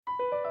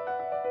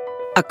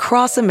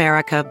Across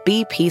America,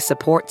 BP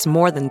supports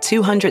more than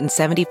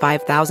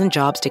 275,000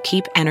 jobs to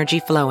keep energy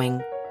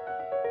flowing.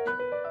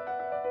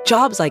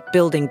 Jobs like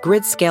building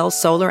grid-scale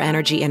solar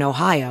energy in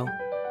Ohio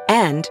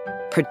and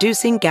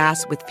producing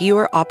gas with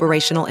fewer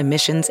operational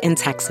emissions in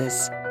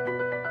Texas.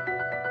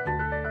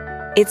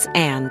 It's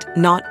and,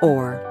 not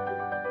or.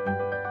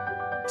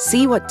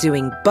 See what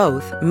doing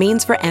both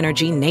means for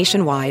energy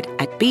nationwide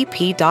at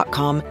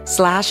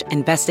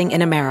bp.com/investing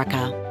in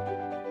America.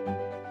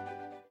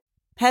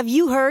 Have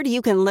you heard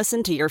you can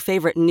listen to your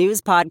favorite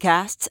news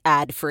podcasts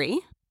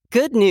ad-free?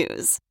 Good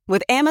news.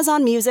 With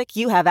Amazon Music,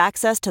 you have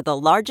access to the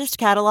largest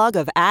catalog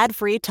of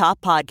ad-free top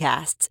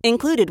podcasts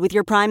included with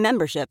your Prime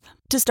membership.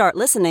 To start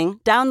listening,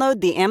 download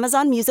the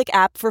Amazon Music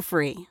app for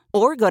free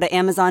or go to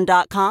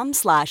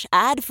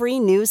amazon.com/ad-free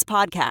news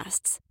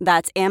podcasts.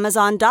 That's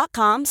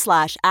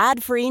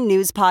amazon.com/ad-free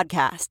news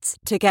podcasts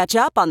to catch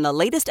up on the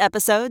latest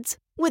episodes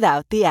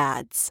without the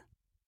ads.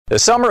 The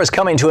summer is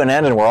coming to an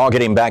end and we're all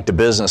getting back to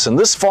business. And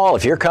this fall,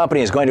 if your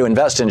company is going to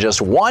invest in just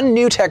one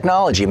new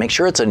technology, make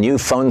sure it's a new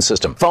phone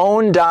system.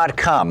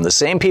 Phone.com, the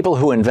same people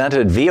who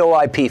invented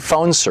VoIP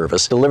phone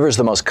service, delivers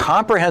the most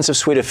comprehensive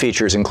suite of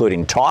features,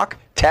 including talk,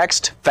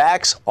 text,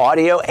 fax,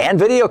 audio, and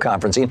video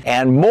conferencing,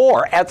 and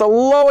more at the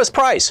lowest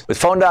price. With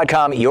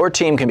Phone.com, your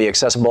team can be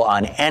accessible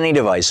on any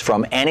device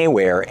from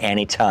anywhere,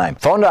 anytime.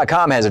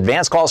 Phone.com has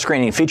advanced call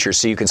screening features,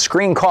 so you can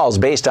screen calls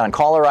based on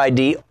caller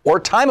ID or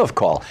time of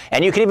call,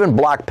 and you can even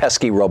block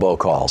pesky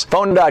robocalls.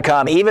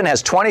 Phone.com even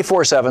has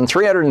 24/7,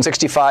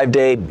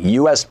 365-day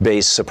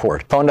U.S.-based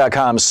support.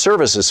 Phone.com's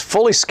service is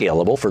fully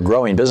scalable for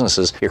growing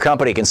businesses. Your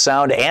company can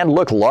sound and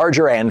look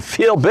larger and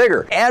feel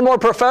bigger and more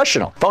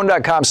professional.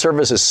 Phone.com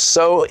service is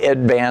so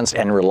advanced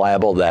and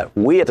reliable that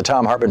we at the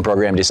Thom Hartmann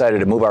program decided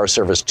to move our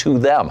service to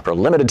them. For a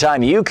limited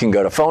time, you can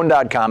go to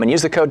phone.com and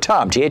use the code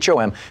THOM,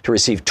 T-H-O-M, to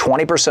receive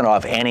 20%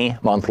 off any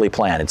monthly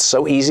plan. It's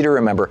so easy to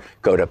remember.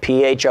 Go to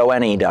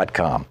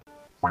phone.com.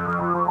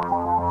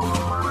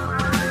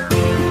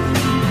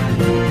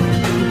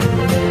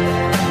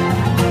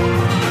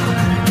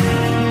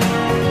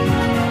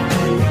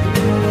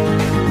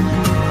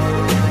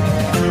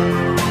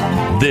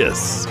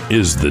 This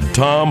is the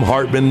Thom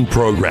Hartmann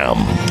program.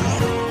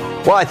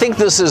 Well, I think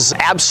this is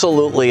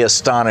absolutely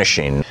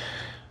astonishing.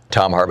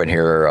 Thom Hartmann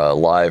here,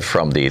 live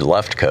from the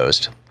left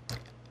coast.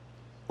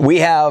 We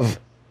have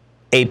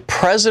a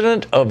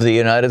president of the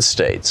United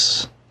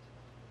States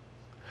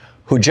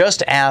who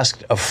just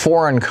asked a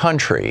foreign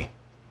country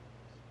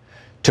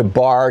to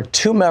bar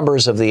two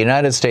members of the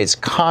United States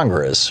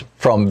Congress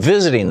from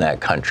visiting that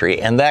country,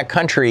 and that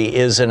country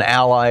is an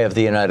ally of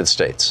the United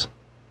States.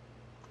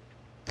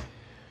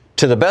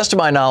 To the best of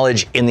my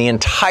knowledge, in the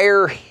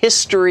entire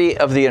history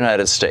of the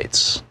United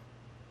States,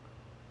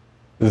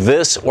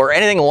 this or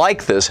anything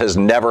like this has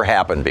never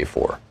happened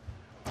before.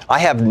 I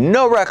have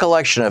no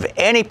recollection of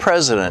any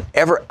president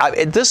ever.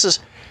 This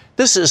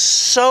is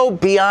so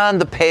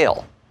beyond the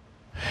pale.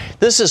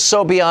 This is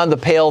so beyond the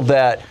pale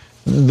that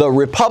the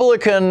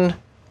Republican,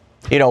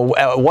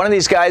 one of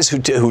these guys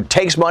who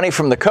takes money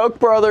from the Koch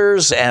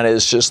brothers and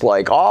is just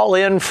like all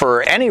in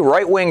for any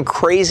right-wing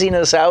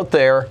craziness out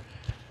there,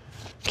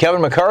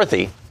 Kevin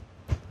McCarthy,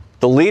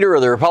 the leader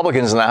of the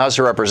Republicans in the House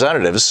of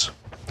Representatives,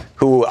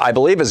 who I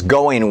believe is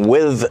going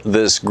with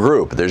this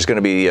group. There's going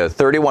to be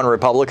 31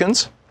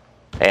 Republicans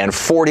and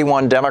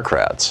 41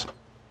 Democrats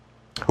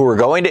who are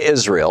going to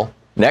Israel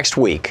next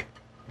week,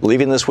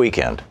 leaving this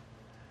weekend,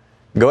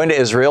 going to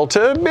Israel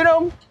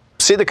to,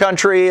 see the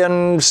country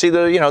and see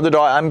the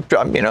dog.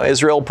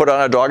 Israel put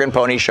on a dog and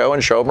pony show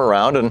and show them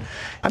around. And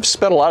I've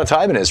spent a lot of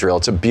time in Israel.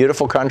 It's a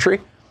beautiful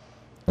country,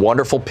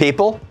 wonderful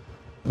people,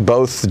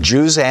 both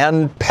Jews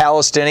and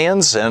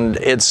Palestinians, and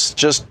it's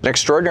just an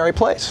extraordinary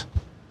place.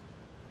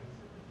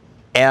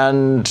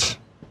 And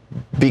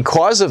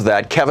because of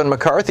that, Kevin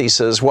McCarthy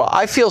says, well,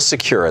 I feel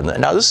secure in that.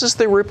 Now, this is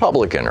the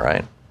Republican,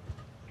 right?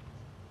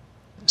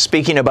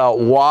 Speaking about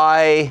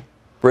why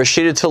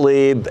Rashida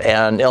Tlaib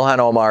and Ilhan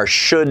Omar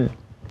should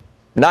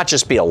not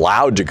just be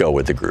allowed to go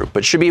with the group,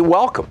 but should be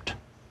welcomed.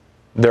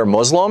 They're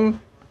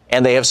Muslim,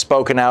 and they have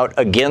spoken out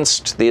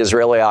against the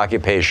Israeli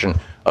occupation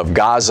of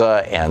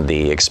Gaza and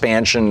the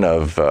expansion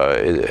of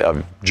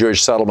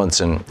Jewish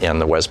settlements in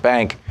the West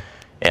Bank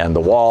and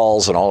the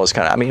walls and all this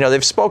kind of,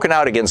 they've spoken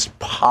out against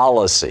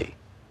policy.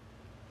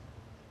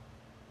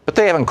 But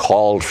they haven't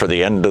called for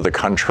the end of the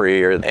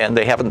country, and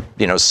they haven't,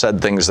 said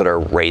things that are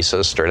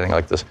racist or anything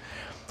like this.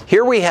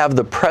 Here we have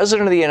the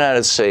President of the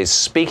United States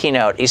speaking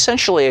out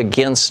essentially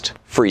against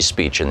free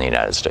speech in the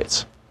United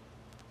States,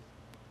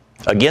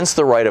 against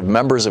the right of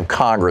members of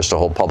Congress to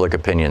hold public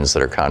opinions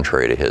that are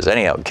contrary to his.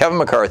 Anyhow, Kevin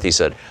McCarthy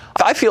said,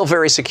 I feel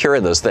very secure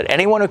in this, that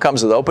anyone who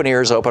comes with open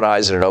ears, open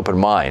eyes, and an open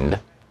mind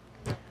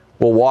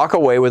will walk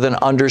away with an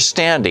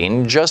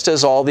understanding, just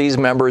as all these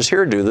members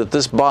here do, that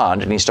this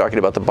bond, and he's talking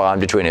about the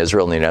bond between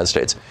Israel and the United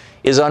States,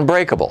 is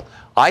unbreakable.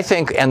 I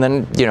think, and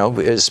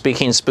then,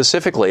 speaking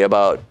specifically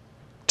about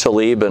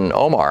Tlaib and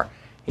Omar,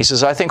 he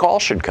says, I think all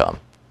should come.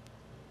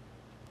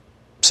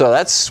 So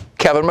that's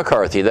Kevin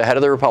McCarthy, the head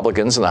of the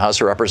Republicans in the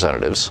House of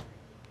Representatives,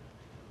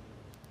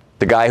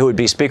 the guy who would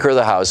be Speaker of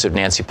the House if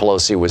Nancy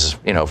Pelosi was,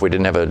 if we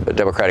didn't have a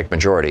Democratic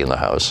majority in the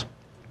House.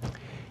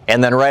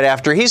 And then right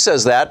after he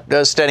says that,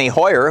 Steny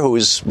Hoyer,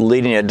 who's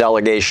leading a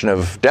delegation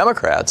of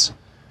Democrats,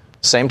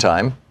 same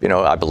time,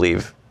 I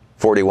believe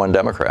 41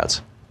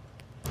 Democrats,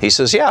 he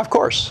says, yeah, of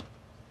course.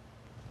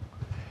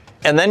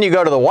 And then you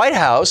go to the White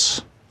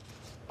House,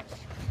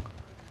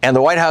 and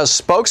the White House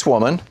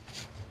spokeswoman,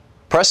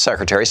 press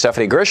secretary,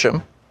 Stephanie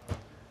Grisham,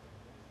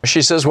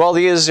 she says, well,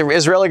 the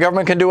Israeli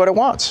government can do what it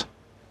wants.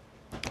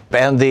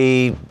 And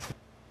the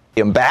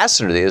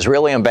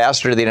Israeli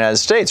ambassador to the United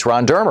States,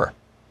 Ron Dermer,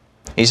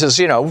 he says,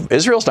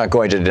 Israel's not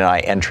going to deny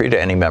entry to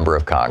any member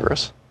of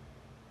Congress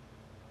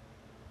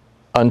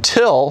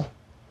until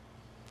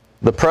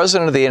the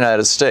President of the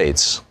United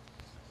States,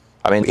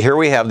 here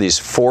we have these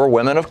 4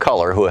 women of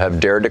color who have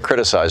dared to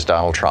criticize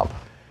Donald Trump.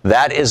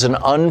 That is an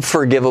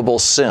unforgivable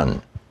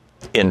sin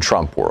in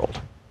Trump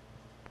world.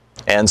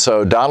 And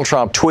so Donald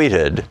Trump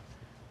tweeted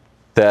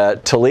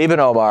that Tlaib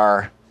and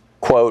Omar,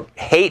 quote,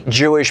 hate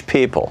Jewish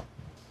people.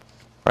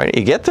 Right?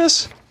 You get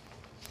this?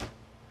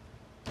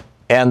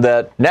 And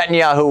that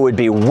Netanyahu would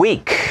be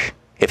weak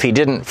if he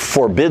didn't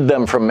forbid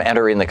them from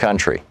entering the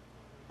country.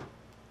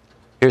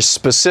 Here's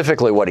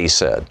specifically what he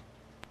said.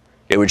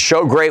 It would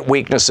show great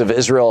weakness if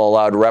Israel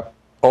allowed Rep.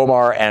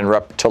 Omar and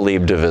Rep.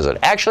 Tlaib to visit.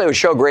 Actually, it would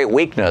show great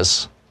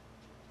weakness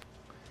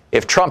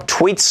if Trump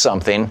tweets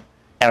something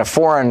and a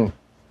foreign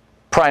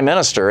prime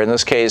minister, in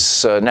this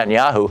case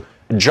Netanyahu,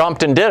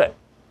 jumped and did it.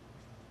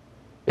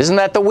 Isn't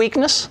that the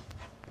weakness?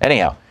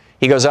 Anyhow,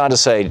 he goes on to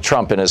say,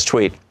 Trump in his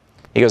tweet,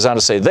 he goes on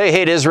to say, they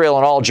hate Israel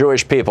and all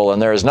Jewish people,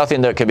 and there is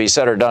nothing that can be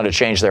said or done to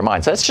change their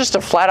minds. That's just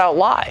a flat-out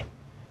lie.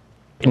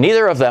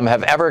 Neither of them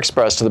have ever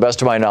expressed, to the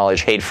best of my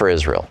knowledge, hate for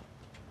Israel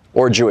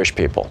or Jewish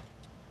people.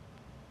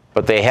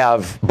 But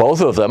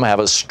both of them have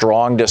a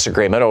strong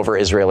disagreement over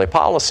Israeli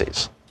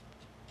policies.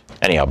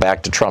 Anyhow,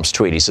 back to Trump's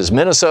tweet. He says,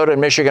 Minnesota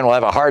and Michigan will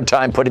have a hard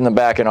time putting them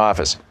back in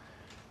office.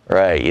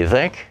 Right, you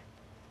think?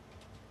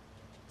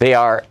 They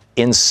are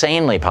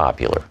insanely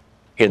popular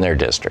in their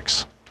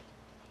districts.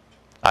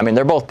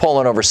 They're both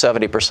polling over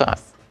 70%.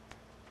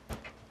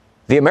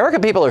 The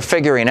American people are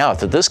figuring out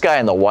that this guy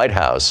in the White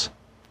House,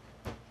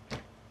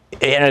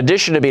 in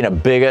addition to being a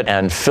bigot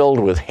and filled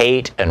with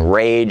hate and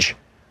rage,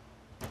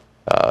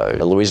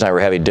 Louise and I were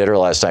having dinner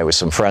last night with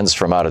some friends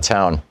from out of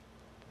town,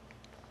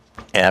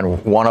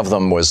 and one of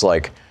them was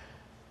like,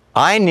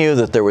 I knew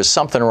that there was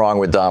something wrong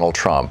with Donald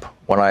Trump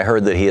when I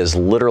heard that he has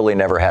literally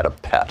never had a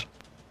pet.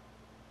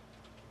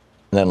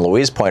 And then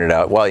Louise pointed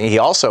out, well, he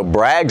also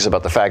brags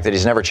about the fact that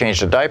he's never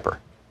changed a diaper.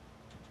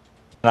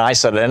 And I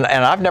said, and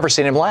I've never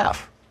seen him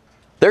laugh.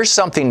 There's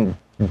something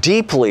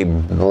deeply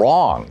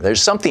wrong.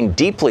 There's something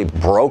deeply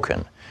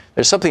broken.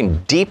 There's something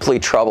deeply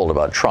troubled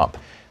about Trump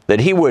that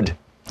he would,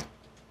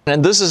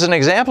 and this is an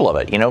example of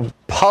it,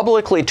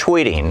 publicly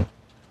tweeting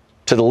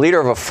to the leader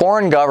of a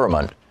foreign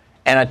government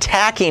and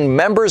attacking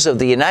members of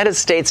the United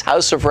States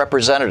House of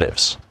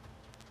Representatives.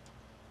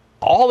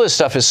 All this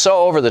stuff is so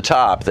over the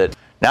top that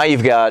now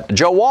you've got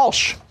Joe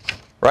Walsh,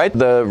 right?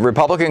 The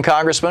Republican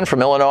congressman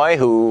from Illinois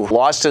who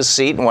lost his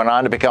seat and went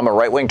on to become a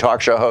right-wing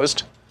talk show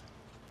host,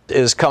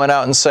 is coming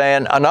out and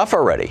saying, enough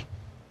already.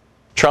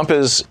 Trump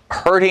is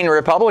hurting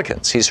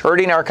Republicans. He's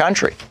hurting our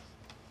country.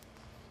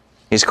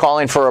 He's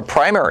calling for a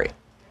primary.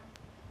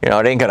 It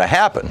ain't going to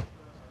happen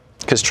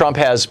because Trump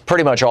has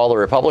pretty much all the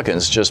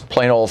Republicans just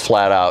plain old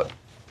flat out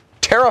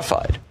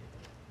terrified.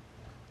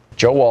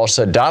 Joe Walsh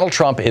said Donald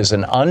Trump is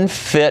an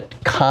unfit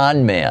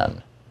con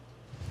man.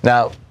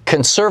 Now,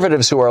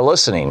 conservatives who are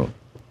listening,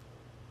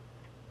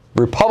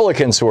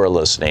 Republicans who are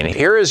listening,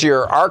 here is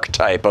your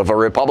archetype of a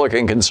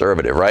Republican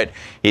conservative, right?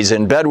 He's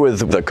in bed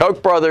with the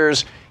Koch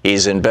brothers.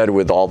 He's in bed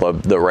with all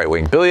the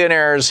right-wing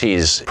billionaires.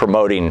 He's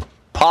promoting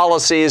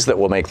policies that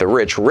will make the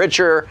rich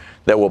richer,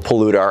 that will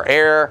pollute our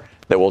air,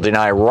 that will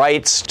deny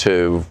rights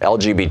to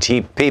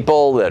LGBT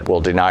people, that will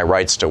deny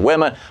rights to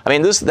women.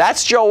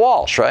 That's Joe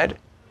Walsh, right?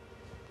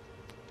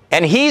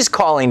 And he's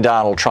calling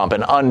Donald Trump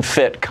an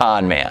unfit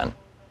con man.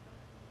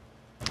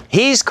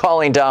 He's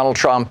calling Donald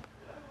Trump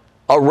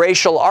a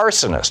racial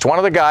arsonist, one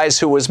of the guys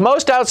who was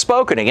most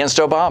outspoken against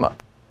Obama.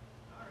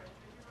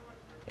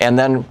 And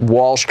then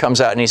Walsh comes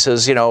out and he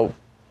says,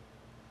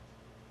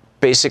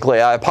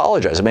 basically, I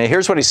apologize.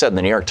 Here's what he said in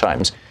the New York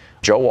Times.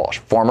 Joe Walsh,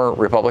 former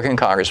Republican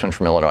congressman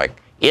from Illinois.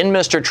 In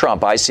Mr.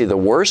 Trump, I see the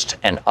worst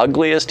and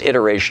ugliest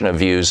iteration of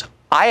views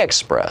I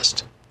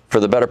expressed for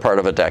the better part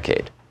of a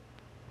decade.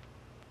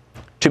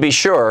 To be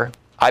sure,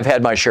 I've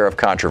had my share of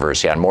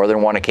controversy. On more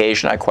than one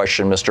occasion, I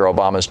questioned Mr.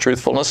 Obama's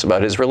truthfulness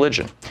about his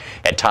religion.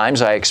 At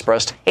times, I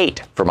expressed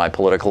hate for my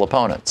political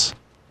opponents.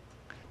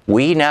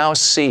 We now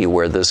see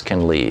where this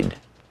can lead.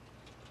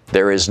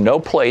 There is no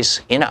place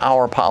in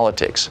our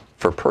politics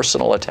for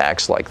personal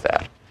attacks like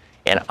that,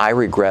 and I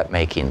regret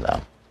making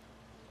them.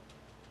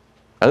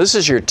 Now, this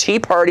is your Tea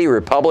Party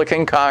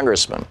Republican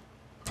congressman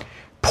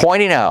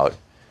pointing out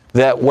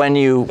that when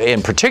you,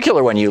 in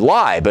particular when you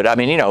lie, but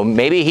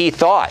maybe he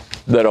thought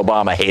that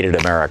Obama hated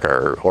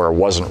America or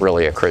wasn't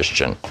really a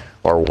Christian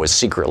or was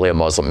secretly a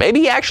Muslim.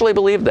 Maybe he actually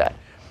believed that.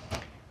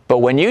 But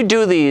when you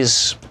do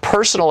these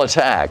personal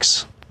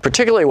attacks,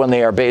 particularly when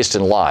they are based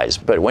in lies,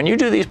 but when you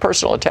do these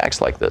personal attacks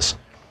like this,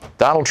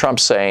 Donald Trump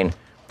saying,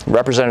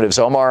 Representatives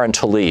Omar and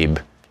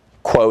Tlaib,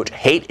 quote,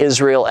 hate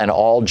Israel and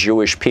all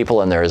Jewish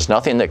people, and there is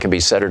nothing that can be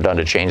said or done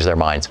to change their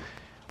minds.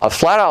 A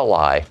flat-out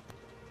lie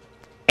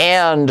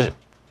and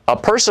a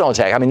personal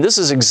attack. I mean, this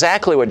is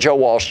exactly what Joe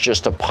Walsh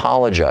just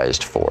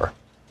apologized for.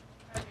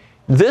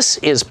 This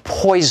is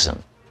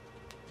poison.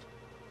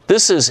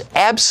 This is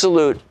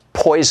absolute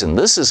poison.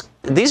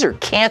 These are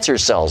cancer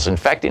cells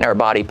infecting our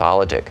body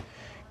politic,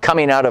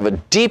 coming out of a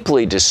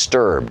deeply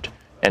disturbed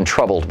and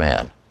troubled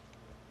man.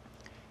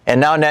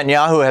 And now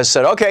Netanyahu has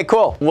said, okay,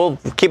 cool, we'll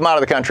keep him out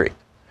of the country.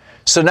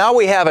 So now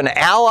we have an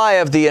ally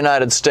of the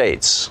United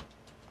States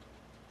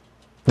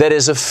that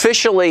is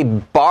officially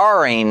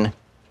barring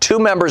two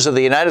members of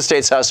the United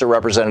States House of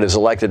Representatives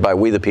elected by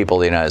we the people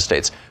of the United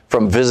States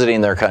from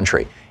visiting their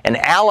country. An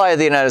ally of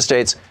the United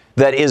States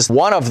that is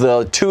one of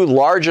the two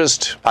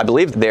largest, I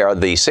believe they are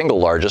the single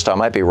largest, I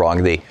might be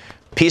wrong, the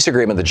peace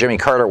agreement that Jimmy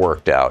Carter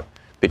worked out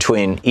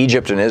between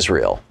Egypt and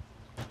Israel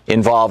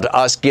involved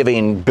us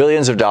giving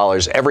billions of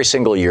dollars every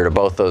single year to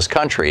both those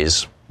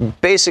countries,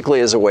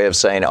 basically as a way of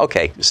saying,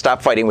 okay,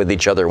 stop fighting with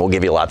each other and we'll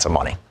give you lots of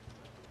money.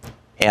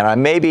 And I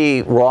may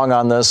be wrong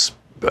on this.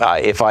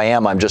 If I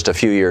am, I'm just a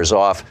few years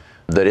off,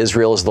 that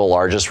Israel is the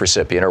largest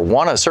recipient,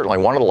 or certainly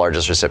one of the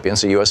largest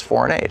recipients of U.S.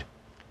 foreign aid.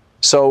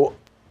 So,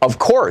 of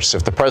course,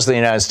 if the President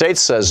of the United States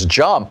says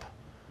jump,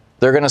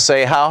 they're going to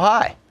say how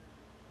high.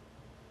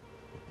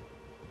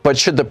 But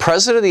should the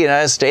President of the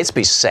United States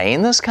be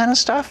saying this kind of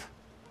stuff?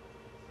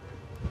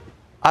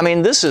 I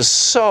mean, this is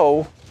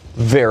so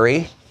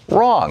very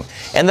wrong.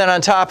 And then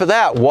on top of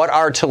that, what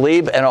are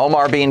Tlaib and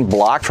Omar being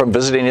blocked from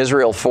visiting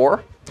Israel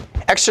for?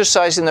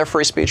 Exercising their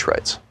free speech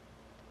rights.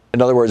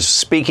 In other words,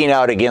 speaking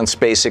out against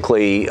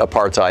basically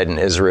apartheid in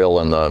Israel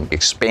and the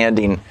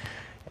expanding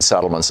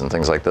settlements and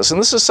things like this. And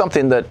this is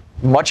something that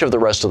much of the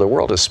rest of the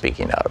world is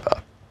speaking out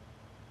about.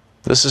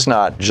 This is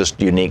not just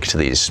unique to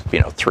these,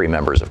 three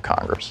members of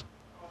Congress.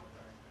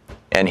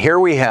 And here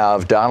we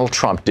have Donald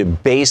Trump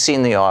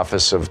debasing the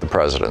office of the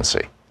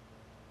presidency.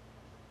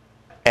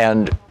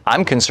 And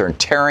I'm concerned,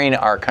 tearing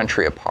our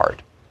country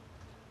apart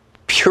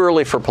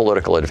purely for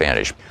political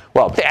advantage.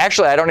 Well,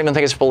 actually, I don't even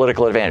think it's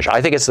political advantage.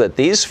 I think it's that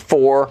these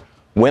four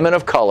women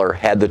of color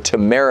had the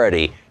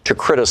temerity to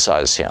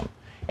criticize him.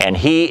 And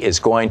he is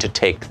going to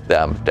take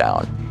them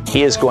down.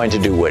 He is going to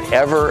do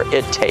whatever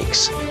it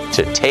takes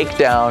to take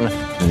down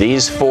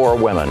these four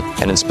women,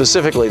 and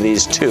specifically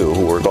these two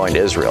who were going to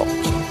Israel.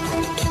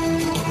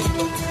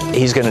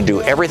 He's going to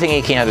do everything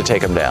he can to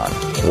take them down.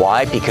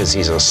 Why? Because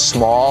he's a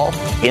small,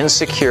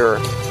 insecure,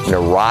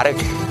 neurotic,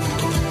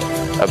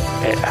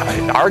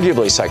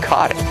 arguably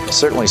psychotic,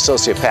 certainly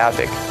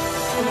sociopathic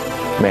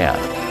man.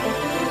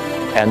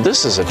 And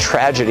this is a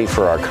tragedy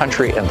for our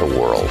country and the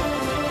world.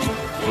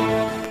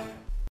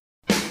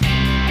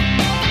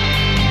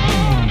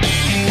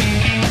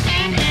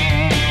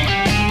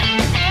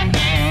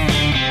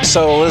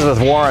 So Elizabeth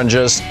Warren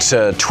just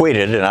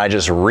tweeted, and I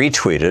just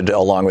retweeted,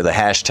 along with the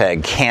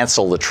hashtag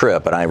cancel the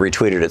trip, and I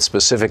retweeted it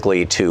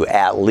specifically to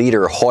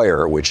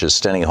 @LeaderHoyer, which is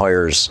Steny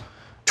Hoyer's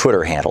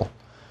Twitter handle.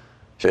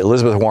 So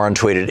Elizabeth Warren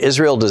tweeted,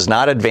 Israel does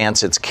not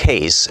advance its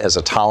case as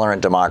a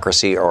tolerant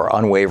democracy or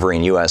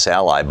unwavering U.S.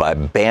 ally by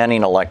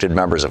banning elected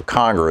members of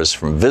Congress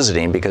from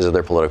visiting because of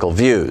their political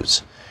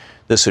views.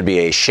 This would be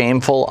a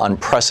shameful,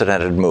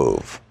 unprecedented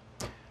move.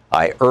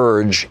 I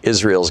urge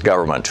Israel's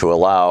government to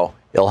allow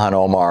Ilhan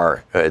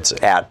Omar, it's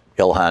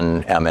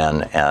 @Ilhan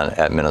MN and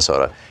at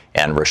Minnesota,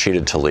 and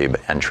Rashida Tlaib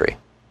entry.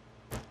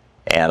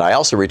 And I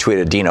also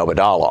retweeted Dean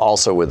Obeidallah,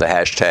 also with the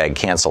hashtag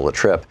cancel the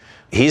trip.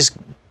 He's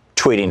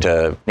tweeting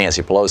to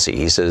Nancy Pelosi.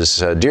 He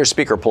says, Dear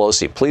Speaker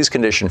Pelosi, please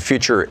condition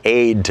future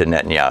aid to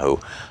Netanyahu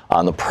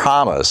on the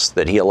promise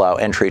that he allow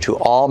entry to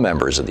all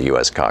members of the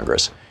U.S.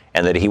 Congress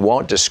and that he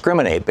won't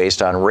discriminate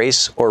based on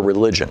race or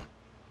religion.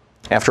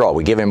 After all,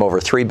 we give him over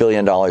 $3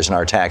 billion in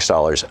our tax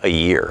dollars a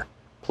year.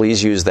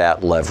 Please use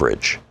that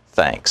leverage.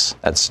 Thanks.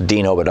 That's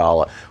Dean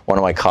Obeidallah, one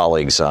of my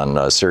colleagues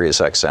on Sirius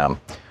XM.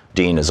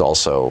 Dean is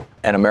also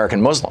an American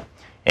Muslim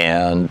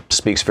and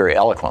speaks very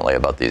eloquently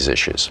about these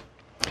issues.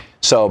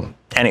 So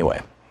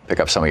anyway, pick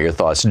up some of your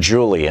thoughts.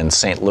 Julie in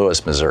St.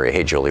 Louis, Missouri.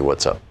 Hey, Julie,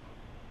 what's up?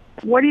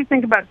 What do you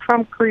think about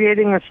Trump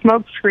creating a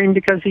smokescreen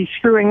because he's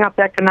screwing up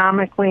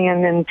economically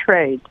and in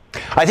trade?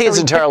 I think it's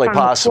entirely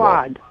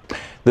possible.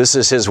 This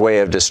is his way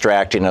of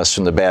distracting us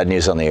from the bad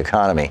news on the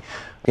economy.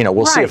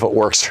 We'll see if it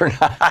works or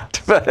not.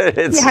 But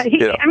it's,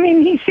 I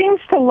mean, he seems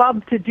to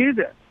love to do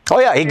this. Oh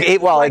yeah,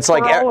 it's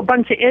like we're all a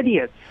bunch of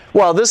idiots.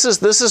 Well, this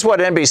is what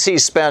NBC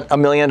spent $1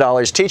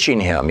 million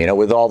teaching him.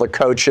 with all the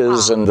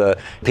coaches and the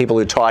people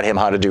who taught him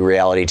how to do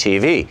reality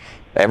TV.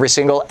 Every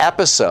single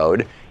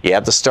episode, you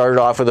have to start it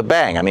off with a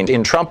bang. I mean,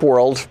 in Trump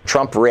world,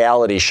 Trump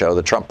reality show,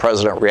 the Trump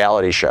president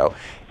reality show,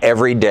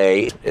 every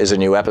day is a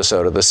new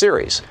episode of the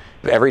series.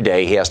 Every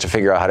day he has to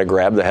figure out how to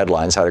grab the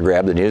headlines, how to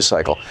grab the news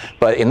cycle.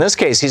 But in this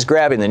case, he's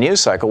grabbing the news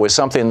cycle with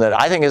something that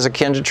I think is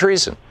akin to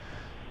treason.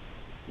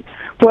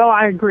 Well,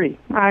 I agree.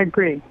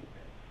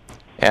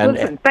 And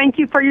listen, thank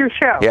you for your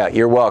show. Yeah,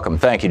 you're welcome.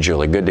 Thank you,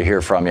 Julie. Good to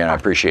hear from you, and I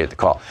appreciate the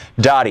call.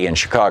 Dottie in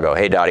Chicago.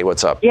 Hey, Dottie,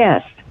 what's up?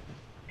 Yes.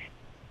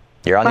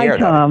 You're on the air,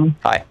 Tom.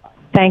 Dottie. Hi.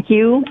 Thank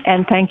you,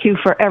 and thank you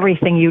for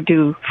everything you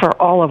do for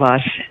all of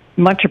us.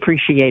 Much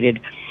appreciated.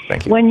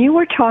 Thank you. When you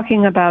were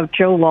talking about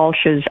Joe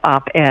Walsh's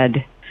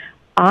op-ed,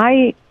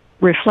 I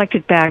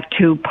reflected back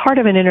to part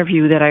of an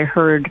interview that I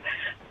heard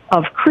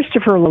of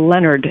Christopher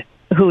Leonard,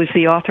 who is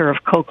the author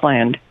of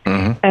Cokeland.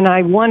 Mm-hmm. And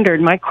I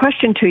wondered, my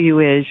question to you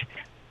is,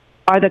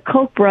 are the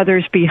Koch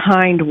brothers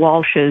behind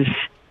Walsh's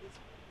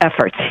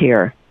efforts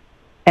here?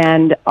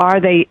 And are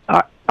they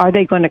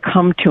going to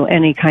come to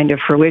any kind of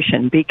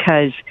fruition?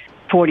 Because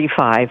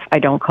 45, I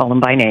don't call him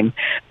by name,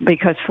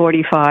 because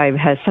 45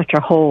 has such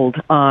a hold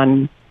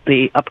on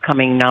the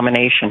upcoming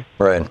nomination.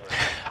 Right.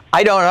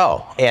 I don't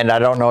know, and I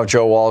don't know if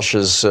Joe Walsh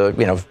is,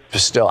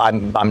 still.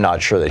 I'm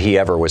not sure that he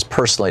ever was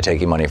personally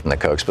taking money from the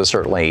Kochs, but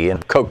certainly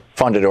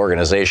Koch-funded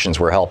organizations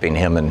were helping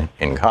him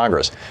in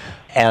Congress.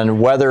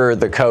 And whether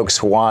the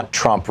Kochs want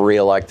Trump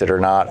reelected or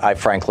not, I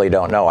frankly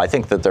don't know. I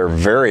think that they're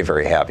very,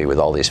 very happy with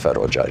all these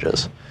federal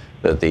judges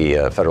that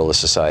the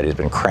Federalist Society has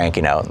been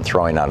cranking out and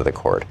throwing out of the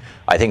court.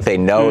 I think they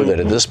know that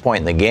at this point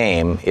in the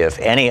game, if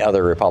any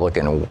other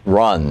Republican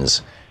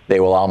runs, they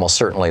will almost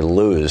certainly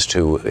lose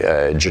to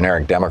a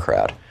generic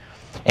Democrat.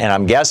 And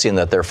I'm guessing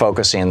that they're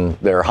focusing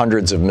their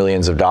hundreds of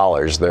millions of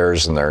dollars,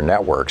 theirs and their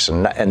networks.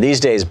 And these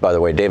days, by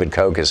the way, David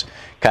Koch is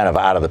kind of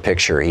out of the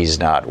picture. He's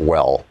not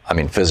well. I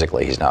mean,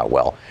 physically, he's not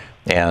well.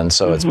 And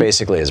so it's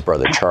basically his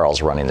brother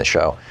Charles running the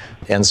show.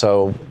 And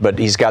so, but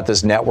he's got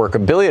this network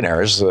of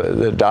billionaires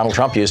that Donald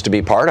Trump used to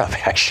be part of,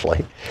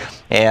 actually.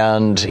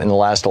 And in the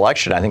last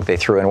election, I think they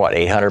threw in,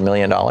 $800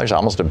 million,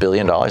 almost $1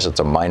 billion. It's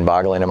a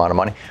mind-boggling amount of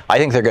money. I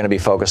think they're going to be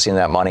focusing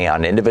that money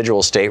on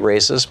individual state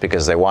races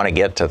because they want to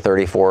get to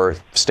 34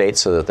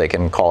 states so that they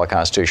can call a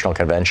constitutional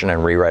convention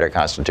and rewrite a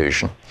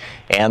constitution,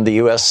 and the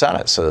U.S.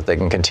 Senate so that they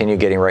can continue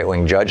getting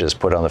right-wing judges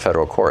put on the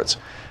federal courts.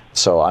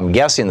 So I'm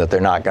guessing that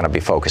they're not going to be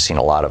focusing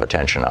a lot of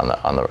attention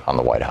on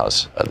the White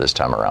House this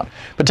time around.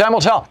 But time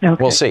will tell.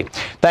 Okay. We'll see.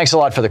 Thanks a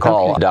lot for the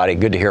call, Dottie.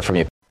 Good to hear from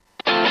you.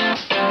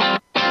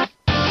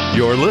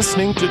 You're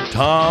listening to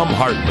Thom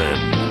Hartmann.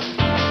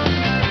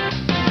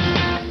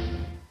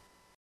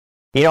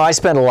 I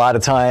spend a lot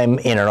of time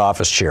in an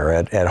office chair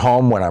at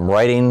home when I'm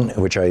writing,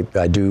 which I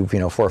do,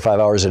 4 or 5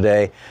 hours a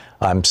day.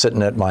 I'm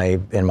sitting in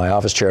my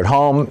office chair at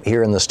home.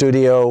 Here in the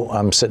studio,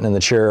 I'm sitting in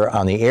the chair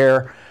on the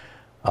air.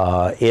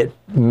 It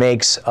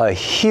makes a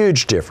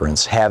huge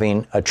difference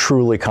having a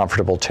truly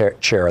comfortable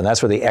chair, and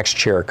that's where the X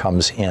chair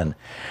comes in.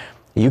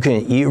 You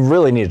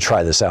really need to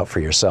try this out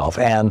for yourself.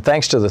 And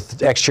thanks to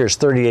the X Chair's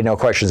 30-day no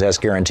questions asked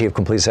guarantee of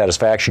complete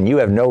satisfaction, you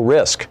have no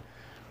risk.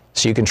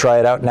 So you can try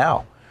it out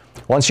now.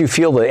 Once you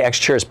feel the X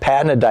Chair's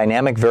patented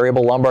dynamic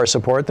variable lumbar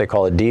support, they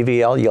call it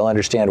DVL, you'll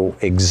understand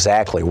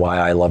exactly why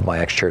I love my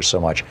X Chair so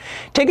much.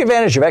 Take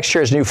advantage of X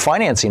Chair's new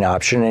financing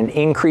option and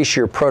increase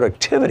your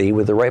productivity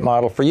with the right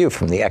model for you.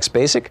 From the X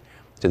Basic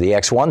to the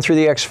X1 through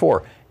the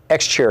X4,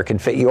 X Chair can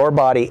fit your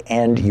body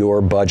and your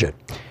budget.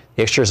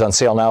 The X Chair is on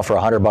sale now for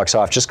 $100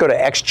 off. Just go to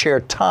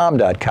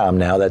xchairtom.com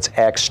now. That's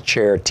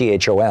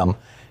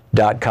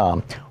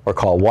xchairtom.com, or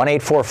call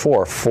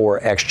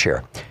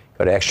 1-844-4XChair.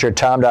 Go to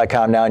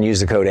xchairtom.com now and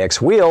use the code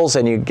XWheels,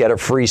 and you get a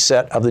free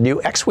set of the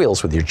new X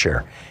Wheels with your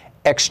chair.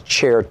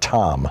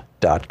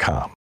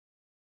 xchairtom.com.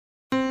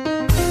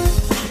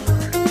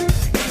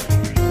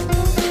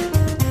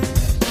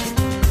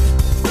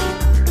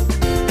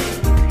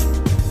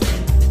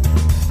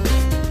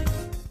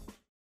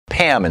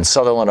 Pam in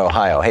Sutherland,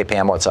 Ohio. Hey,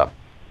 Pam, what's up?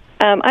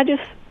 I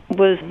just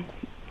was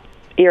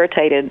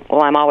irritated.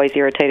 Well, I'm always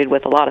irritated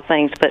with a lot of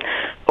things, but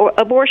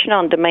abortion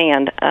on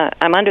demand,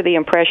 I'm under the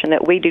impression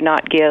that we do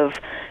not give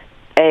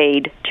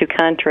aid to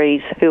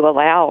countries who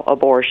allow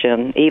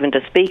abortion, even to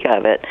speak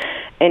of it.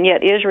 And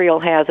yet Israel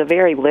has a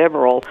very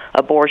liberal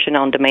abortion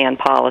on demand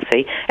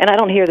policy, and I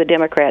don't hear the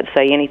Democrats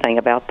say anything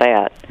about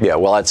that. Yeah,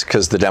 well, that's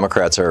because the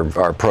Democrats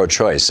are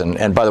pro-choice.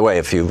 And by the way,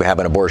 if you have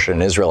an abortion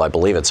in Israel, I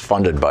believe it's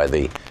funded by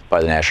the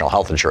National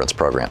Health Insurance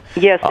Program.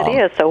 Yes,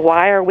 it is. So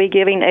why are we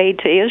giving aid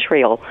to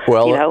Israel?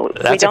 Well,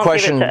 that's a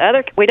question.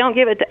 We don't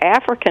give it to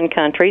African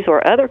countries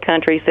or other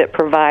countries that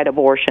provide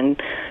abortion,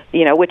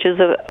 which is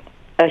a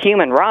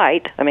human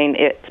right. I mean,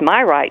 it's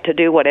my right to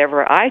do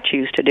whatever I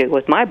choose to do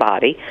with my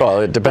body.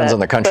 Well, it depends on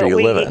the country you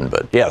live in,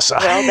 but yes.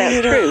 Well,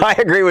 that's true. I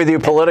agree with you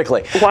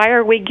politically. Why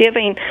are we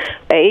giving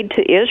aid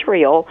to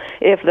Israel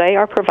if they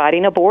are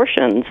providing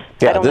abortions?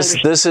 Yeah,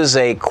 this is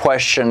a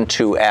question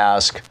to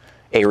ask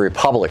a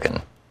Republican,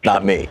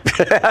 not me.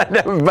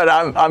 But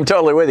I'm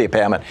totally with you,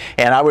 Pam.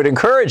 And I would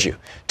encourage you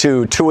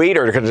to tweet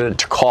or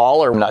to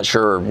call, or I'm not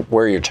sure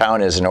where your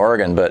town is in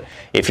Oregon, but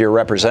if you're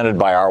represented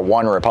by our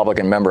one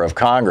Republican member of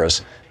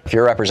Congress, if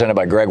you're represented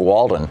by Greg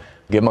Walden,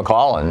 give him a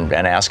call and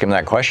ask him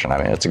that question. I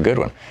mean, it's a good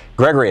one.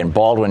 Gregory in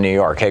Baldwin, New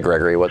York. Hey,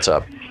 Gregory, what's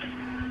up?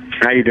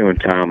 How you doing,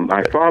 Tom?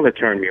 My father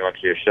turned me onto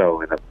your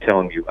show, and I'm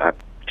telling you, I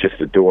just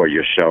adore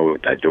your show.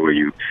 I adore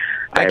you.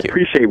 I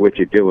appreciate what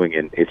you're doing,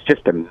 and it's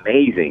just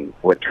amazing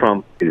what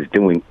Trump is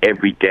doing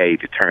every day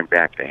to turn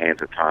back the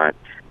hands of time.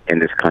 in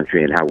this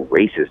country and how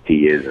racist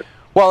he is.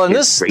 Well, and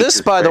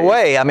this, by the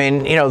way, I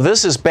mean,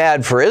 this is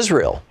bad for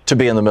Israel to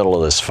be in the middle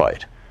of this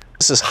fight.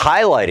 This is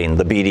highlighting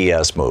the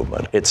BDS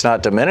movement. It's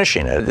not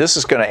diminishing it. This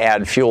is going to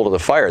add fuel to the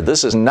fire.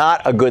 This is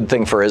not a good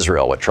thing for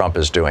Israel, what Trump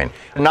is doing.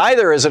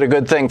 Neither is it a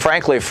good thing,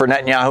 frankly, for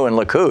Netanyahu and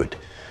Likud,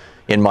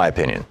 in my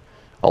opinion.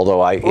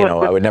 Although I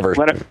would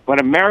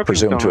never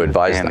presume to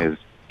advise them. Is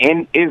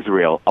in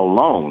Israel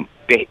alone,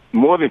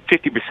 more than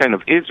 50%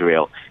 of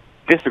Israel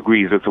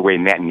disagrees with the way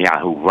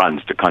Netanyahu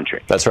runs the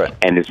country. That's right.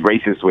 And his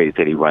racist ways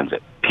that he runs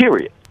it.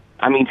 Period.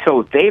 I mean, so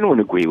if they don't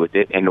agree with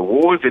it, and the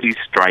wars that he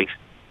strikes,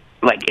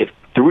 like if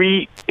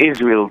 3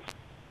 Israel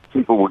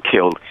people were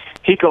killed,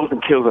 he goes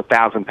and kills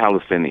 1,000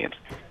 Palestinians.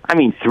 I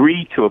mean,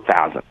 3 to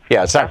 1,000.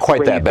 Yeah, it's not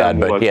quite that bad,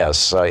 but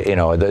yes,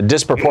 the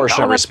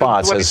disproportionate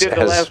response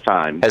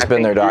has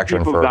been their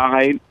doctrine for.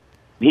 Died,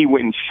 he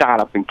went and shot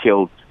up and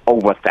killed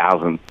over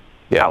 1,000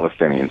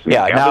 Palestinians.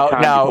 Yeah.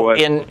 Now,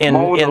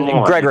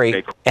 in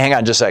Gregory, hang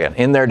on just a second.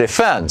 In their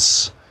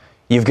defense,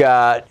 you've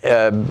got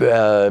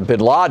Bin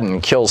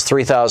Laden kills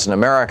 3,000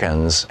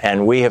 Americans,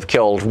 and we have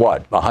killed,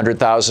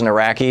 100,000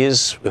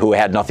 Iraqis who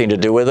had nothing to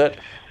do with it?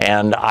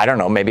 And I don't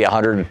know, maybe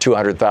 100,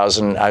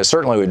 200,000. I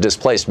certainly would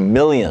displace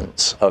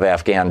millions of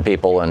Afghan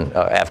people and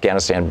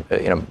Afghanistan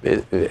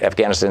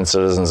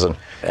citizens and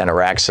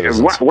Iraq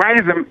citizens. Why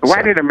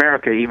did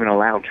America even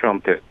allow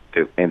Trump to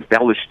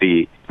embellish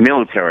the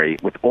military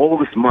with all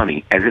this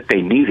money as if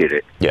they needed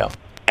it? Yeah.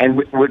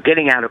 And we're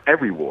getting out of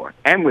every war,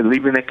 and we're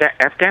leaving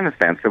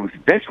Afghanistan, so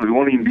eventually we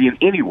won't even be in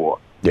any war.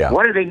 Yeah.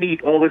 What do they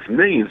need all this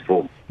millions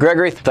for?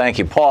 Gregory, thank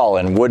you. Paul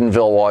in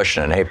Woodinville,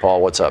 Washington. Hey,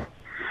 Paul, what's up?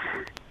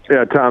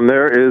 Yeah, Tom,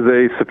 there is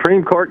a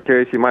Supreme Court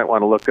case you might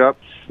want to look up.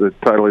 The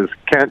title is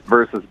Kent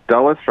versus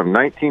Dulles from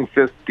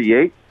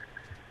 1958,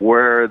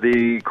 where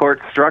the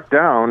court struck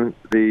down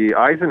the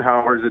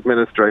Eisenhower's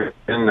administration,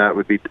 that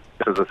would be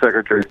as a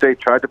Secretary of State,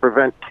 tried to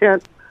prevent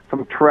Kent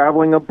from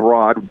traveling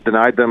abroad,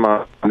 denied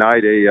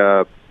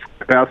a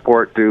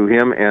passport to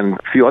him and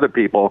a few other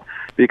people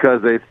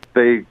because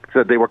they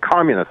said they were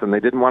communists and they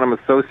didn't want them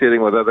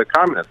associating with other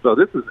communists. So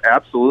this is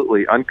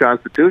absolutely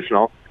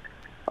unconstitutional.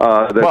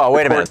 Well,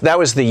 wait a minute. That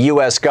was the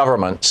U.S.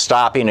 government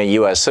stopping a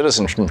U.S.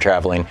 citizen from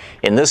traveling.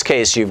 In this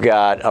case, you've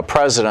got a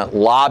president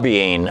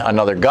lobbying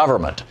another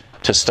government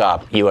to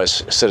stop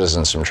U.S.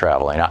 citizens from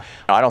traveling. Now,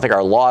 I don't think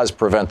our laws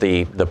prevent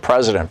the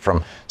president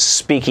from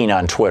speaking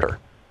on Twitter.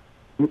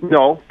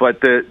 No,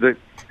 but the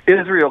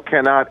Israel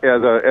cannot,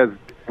 as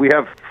we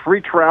have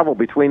free travel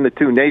between the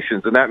two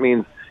nations, and that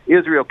means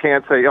Israel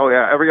can't say, oh,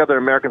 yeah, every other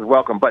American's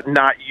welcome, but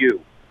not you.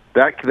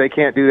 They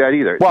can't do that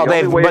either. Well,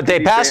 they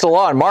passed a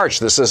law in March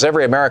that says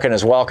every American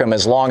is welcome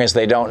as long as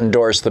they don't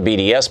endorse the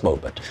BDS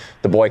movement,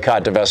 the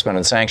boycott, divestment,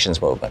 and sanctions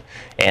movement.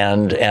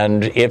 And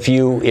if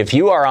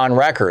you are on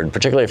record,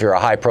 particularly if you're a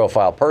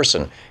high-profile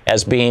person,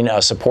 as being a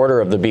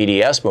supporter of the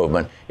BDS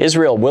movement,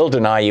 Israel will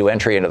deny you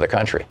entry into the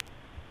country.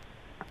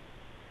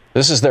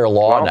 This is their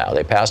law now.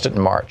 They passed it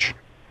in March.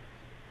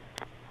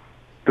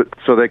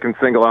 So they can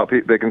single out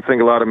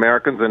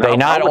Americans, and they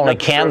not only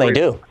can, they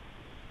do.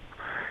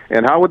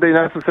 And how would they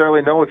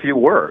necessarily know if you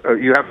were?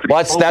 You have to.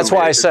 Well, that's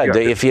why I said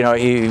if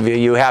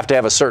you have to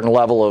have a certain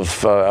level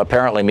of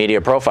apparently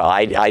media profile.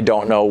 I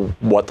don't know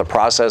what the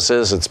process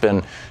is. It's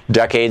been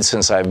decades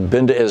since I've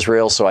been to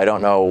Israel, so I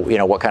don't know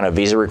what kind of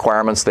visa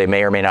requirements they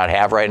may or may not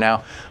have right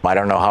now. I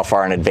don't know how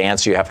far in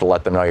advance you have to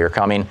let them know you're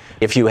coming.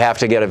 If you have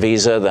to get a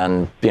visa,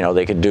 then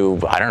they could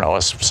do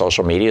a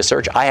social media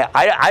search.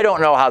 I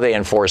don't know how they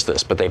enforce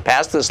this, but they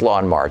passed this law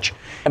in March.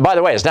 And by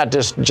the way, it's not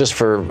just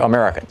for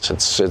Americans.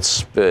 It's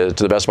to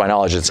the best of my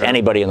knowledge, it's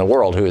anybody in the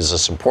world who is a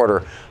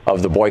supporter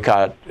of the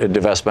boycott,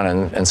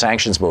 divestment, and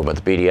sanctions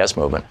movement, the BDS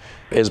movement,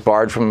 is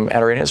barred from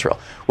entering Israel,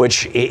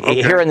 which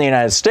here in the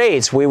United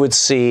States we would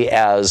see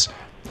as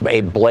a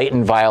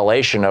blatant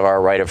violation of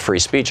our right of free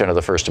speech under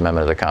the First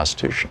Amendment of the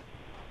Constitution.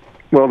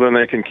 Well, then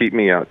they can keep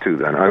me out too.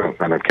 Then I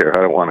don't care.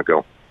 I don't want to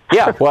go.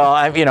 Yeah, well,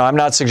 I'm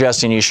not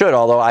suggesting you should,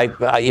 although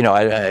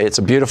it's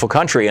a beautiful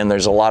country and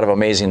there's a lot of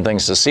amazing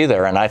things to see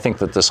there, and I think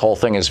that this whole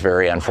thing is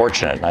very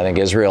unfortunate. And I think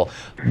Israel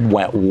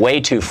went way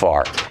too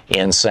far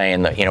in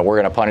saying that we're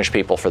going to punish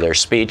people for their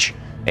speech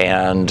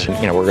and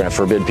we're going to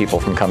forbid people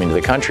from coming to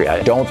the country.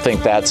 I don't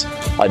think that's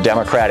a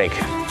democratic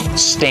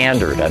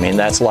standard. I mean,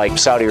 that's like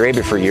Saudi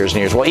Arabia for years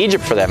and years. Well,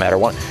 Egypt for that matter.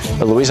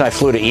 The reason I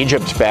flew to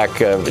Egypt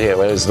back, it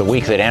was the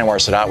week that Anwar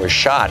Sadat was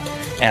shot.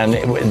 And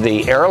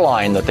the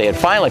airline that they had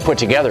finally put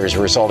together as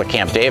a result of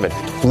Camp David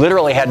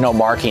literally had no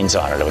markings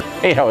on it.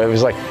 It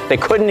was like they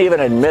couldn't even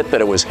admit that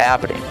it was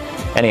happening.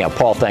 Anyhow,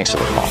 Paul, thanks for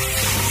the call.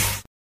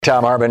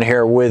 Thom Hartmann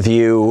here with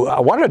you.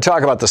 I wanted to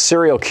talk about the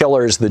serial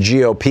killers the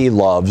GOP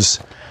loves.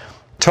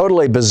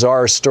 Totally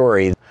bizarre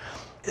story.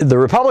 The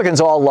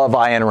Republicans all love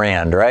Ayn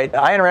Rand, right?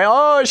 Ayn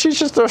Rand, she's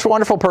just a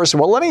wonderful person.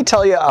 Well, let me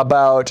tell you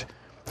about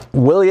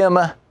William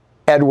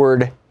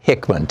Edward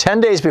Hickman.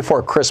 10 days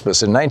before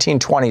Christmas in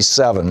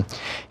 1927,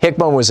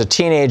 Hickman was a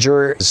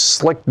teenager,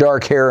 slick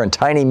dark hair and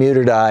tiny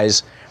muted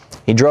eyes.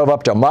 He drove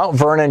up to Mount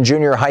Vernon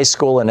Junior High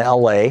School in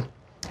L.A.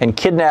 and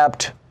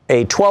kidnapped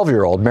a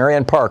 12-year-old,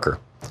 Marion Parker,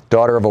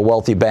 daughter of a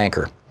wealthy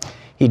banker.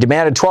 He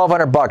demanded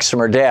 $1,200 from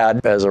her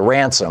dad as a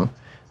ransom.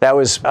 That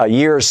was a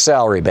year's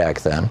salary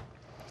back then.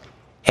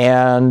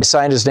 And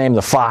signed his name,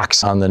 the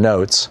Fox, on the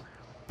notes.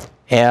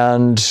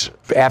 And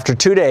after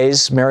 2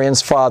 days,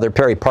 Marion's father,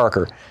 Perry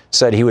Parker,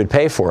 said he would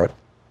pay for it.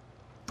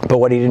 But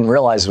what he didn't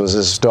realize was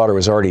his daughter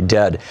was already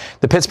dead.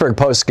 The Pittsburgh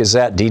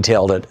Post-Gazette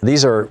detailed it.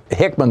 These are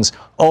Hickman's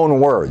own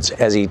words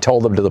as he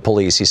told them to the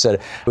police. He said,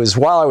 "It was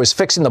while I was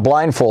fixing the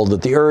blindfold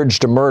that the urge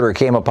to murder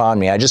came upon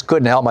me. I just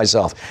couldn't help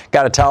myself.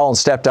 Got a towel and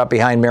stepped up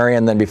behind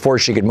Marion. Then before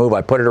she could move,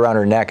 I put it around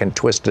her neck and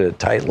twisted it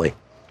tightly."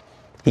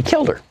 He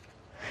killed her.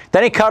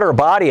 Then he cut her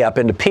body up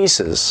into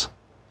pieces.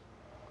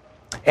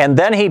 And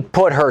then he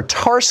put her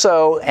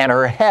torso and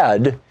her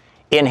head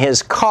in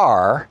his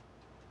car,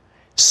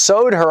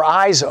 sewed her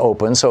eyes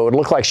open so it would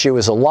look like she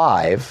was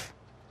alive,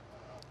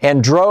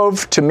 and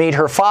drove to meet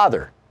her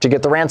father to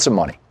get the ransom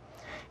money.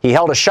 He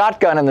held a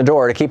shotgun in the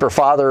door to keep her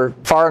father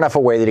far enough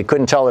away that he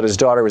couldn't tell that his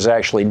daughter was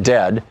actually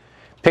dead,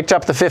 picked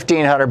up the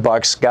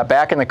 $1,500, got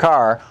back in the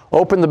car,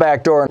 opened the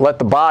back door, and let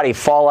the body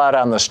fall out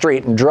on the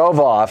street and drove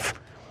off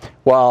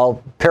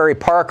while Perry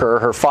Parker,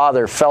 her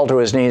father, fell to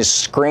his knees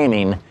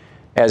screaming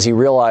as he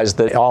realized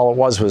that all it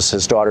was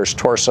his daughter's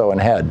torso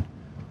and head.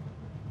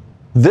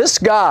 This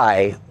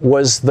guy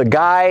was the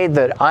guy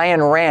that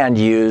Ayn Rand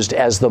used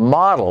as the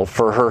model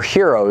for her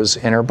heroes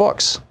in her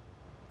books.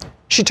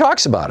 She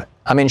talks about it.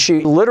 I mean, she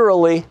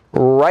literally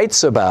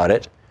writes about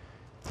it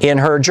in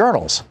her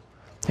journals.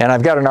 And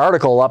I've got an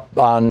article up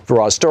on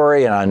Raw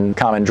Story and on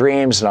Common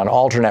Dreams and on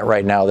Alternet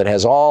right now that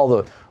has all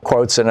the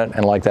quotes in it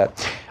and like that.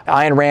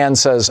 Ayn Rand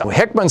says,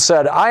 Hickman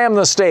said, "I am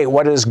the state.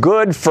 What is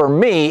good for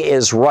me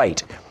is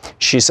right."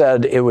 She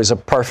said it was a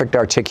perfect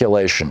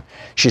articulation.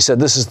 She said,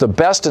 "This is the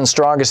best and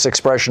strongest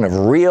expression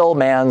of real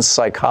man's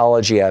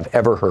psychology I've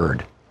ever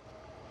heard."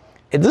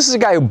 And this is a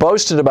guy who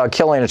boasted about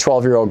killing a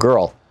 12-year-old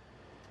girl.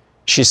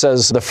 She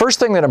says, "The first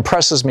thing that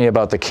impresses me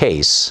about the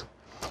case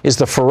is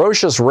the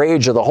ferocious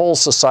rage of the whole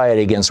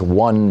society against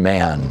one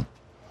man."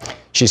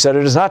 She said,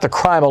 "It is not the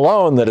crime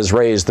alone that has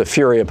raised the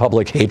fury of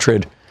public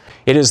hatred.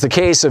 It is the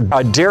case of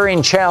a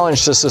daring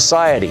challenge to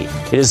society.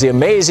 It is the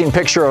amazing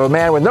picture of a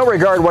man with no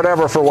regard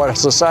whatever for what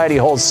society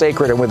holds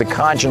sacred and with a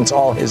conscience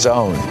all his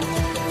own."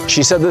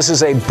 She said, "This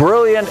is a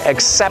brilliant,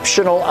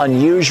 exceptional,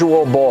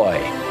 unusual boy."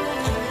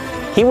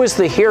 He was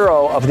the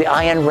hero of the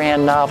Ayn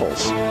Rand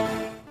novels.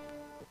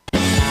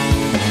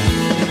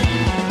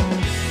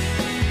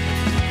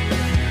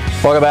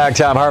 Welcome back.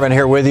 Thom Hartmann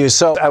here with you.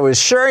 So I was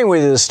sharing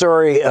with you the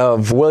story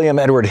of William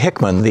Edward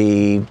Hickman,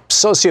 the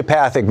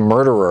sociopathic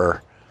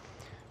murderer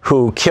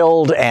who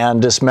killed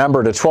and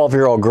dismembered a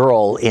 12-year-old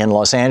girl in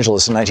Los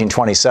Angeles in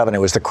 1927.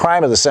 It was the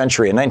crime of the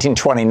century. In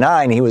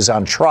 1929, he was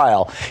on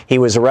trial. He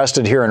was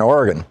arrested here in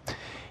Oregon.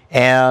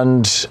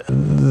 And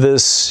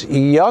this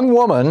young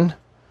woman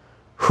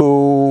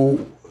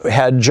who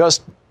had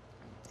just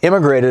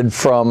immigrated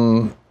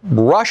from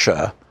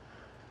Russia,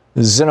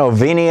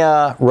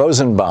 Zinovenia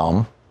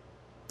Rosenbaum,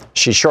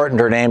 she shortened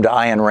her name to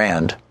Ayn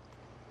Rand.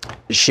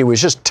 She was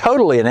just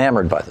totally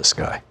enamored by this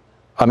guy.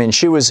 I mean,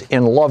 she was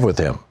in love with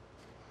him.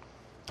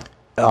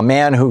 A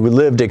man who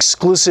lived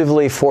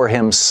exclusively for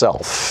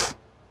himself,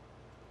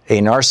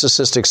 a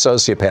narcissistic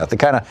sociopath, the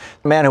kind of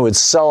man who would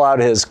sell out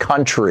his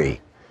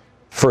country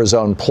for his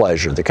own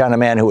pleasure, the kind of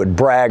man who would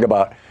brag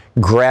about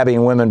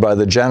grabbing women by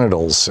the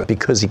genitals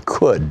because he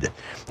could,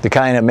 the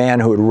kind of man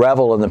who would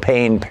revel in the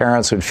pain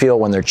parents would feel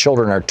when their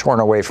children are torn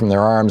away from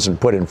their arms and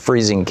put in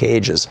freezing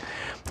cages.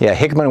 Yeah,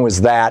 Hickman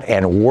was that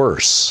and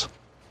worse.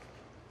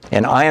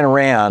 And Ayn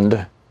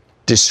Rand,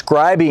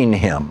 describing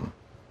him,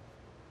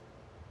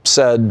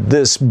 said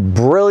this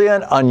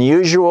brilliant,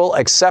 unusual,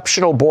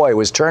 exceptional boy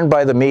was turned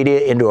by the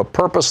media into a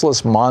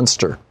purposeless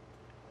monster.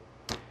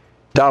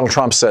 Donald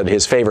Trump said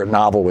his favorite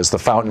novel was The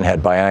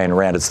Fountainhead by Ayn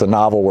Rand. It's the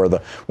novel where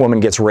the woman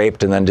gets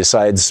raped and then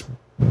decides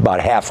about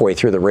halfway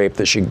through the rape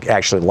that she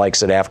actually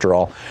likes it after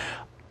all.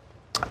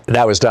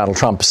 That was Donald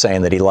Trump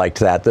saying that he liked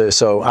that.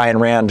 So Ayn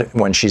Rand,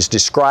 when she's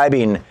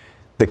describing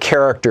the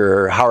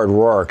character Howard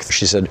Roark,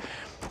 she said,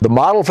 "The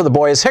model for the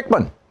boy is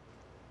Hickman,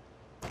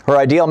 her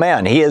ideal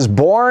man. He is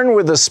born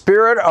with the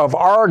spirit of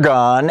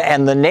Argon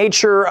and the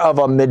nature of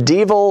a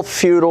medieval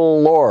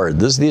feudal lord."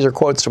 These are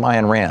quotes from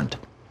Ayn Rand.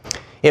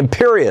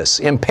 "Imperious,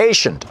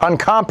 impatient,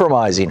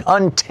 uncompromising,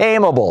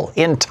 untamable,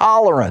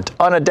 intolerant,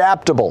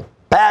 unadaptable,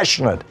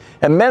 passionate,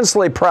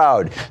 immensely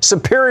proud,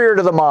 superior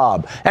to the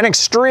mob, an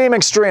extreme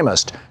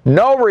extremist,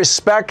 no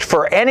respect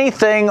for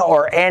anything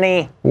or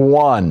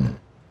anyone."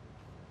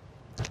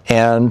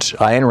 And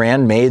Ayn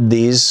Rand made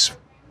these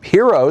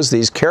heroes,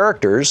 these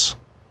characters,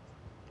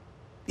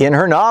 in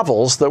her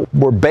novels that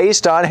were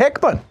based on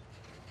Hickman.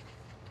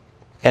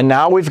 And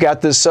now we've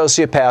got this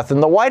sociopath in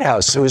the White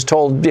House who's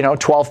told,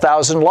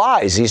 12,000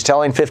 lies. He's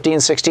telling 15,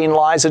 16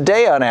 lies a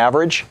day on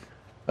average,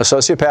 a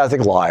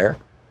sociopathic liar.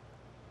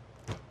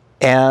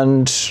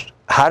 And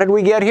how did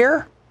we get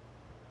here?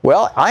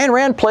 Well, Ayn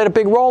Rand played a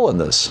big role in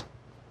this.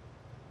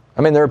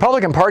 I mean, the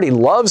Republican Party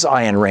loves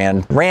Ayn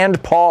Rand.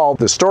 Rand Paul,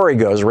 the story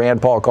goes,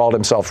 Rand Paul called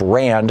himself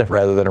Rand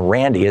rather than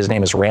Randy. His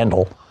name is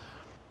Randall.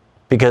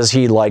 because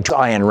he liked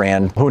Ayn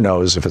Rand. Who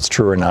knows if it's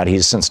true or not?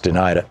 He's since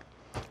denied it.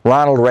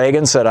 Ronald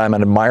Reagan said, I'm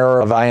an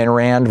admirer of Ayn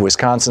Rand.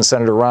 Wisconsin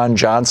Senator Ron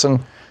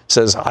Johnson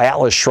says,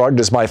 Atlas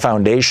Shrugged is my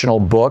foundational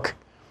book.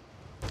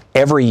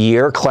 Every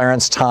year,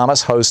 Clarence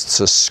Thomas hosts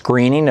a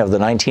screening of the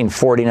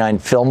 1949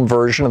 film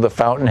version of The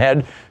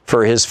Fountainhead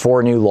for his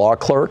 4 new law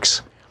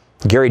clerks.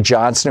 Gary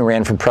Johnson, who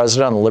ran for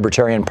president on the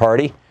Libertarian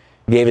Party,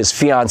 gave his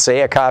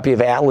fiancée a copy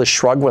of Atlas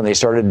Shrugged when they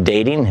started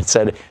dating. It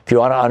said, if you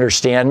want to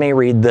understand me,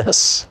 read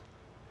this.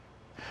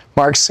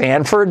 Mark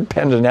Sanford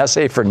penned an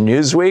essay for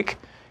Newsweek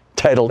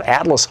titled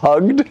Atlas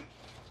Hugged.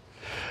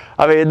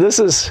 I mean, this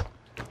is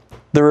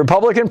the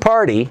Republican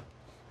Party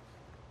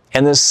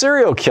and this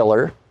serial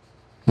killer,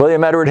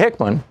 William Edward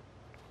Hickman.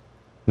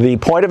 The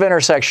point of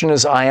intersection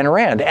is Ayn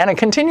Rand, and it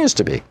continues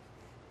to be.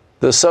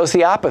 The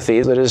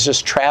sociopathy that is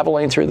just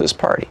traveling through this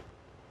party.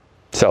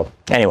 So,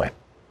 anyway,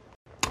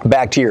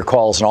 back to your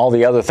calls and all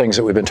the other things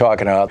that we've been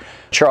talking about.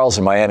 Charles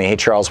in Miami. Hey,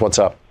 Charles, what's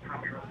up?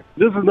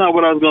 This is not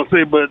what I was going to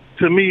say, but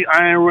to me,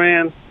 Ayn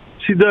Rand,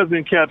 she does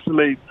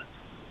encapsulate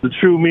the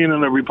true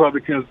meaning of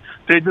Republicans.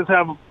 They just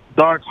have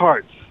dark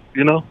hearts,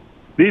 you know,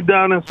 deep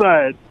down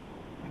inside.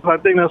 I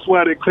think that's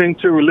why they cling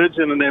to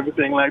religion and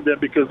everything like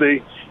that, because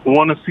they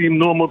want to seem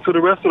normal to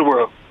the rest of the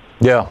world.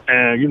 Yeah.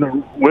 And, you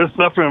know, we're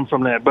suffering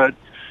from that.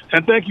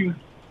 And thank you.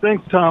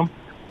 Thanks, Tom.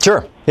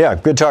 Sure. Yeah,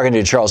 good talking to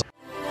you, Charles.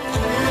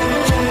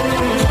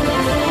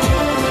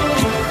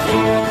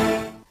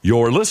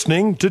 You're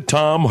listening to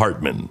Thom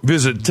Hartmann.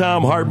 Visit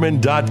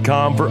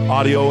thomhartmann.com for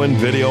audio and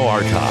video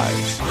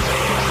archives.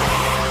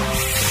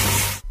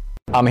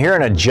 I'm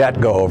hearing a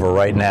jet go over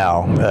right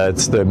now.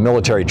 It's the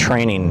military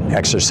training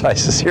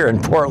exercises here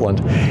in Portland.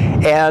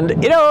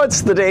 And, you know,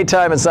 it's the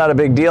daytime. It's not a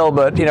big deal.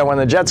 But, you know, when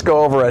the jets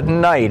go over at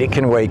night, it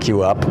can wake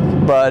you up.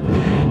 But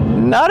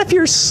not if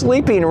you're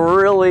sleeping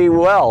really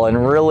well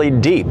and really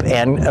deep.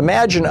 And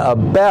imagine a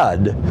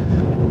bed,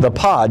 the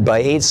Pod by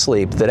 8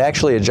 Sleep, that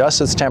actually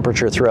adjusts its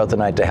temperature throughout the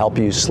night to help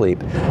you sleep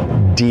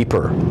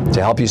deeper,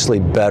 to help you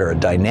sleep better.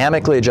 It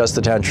dynamically adjusts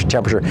the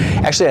temperature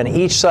actually on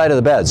each side of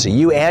the bed, so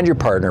you and your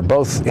partner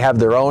both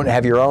have your own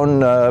your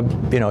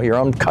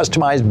own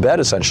customized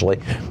bed, essentially,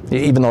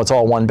 even though it's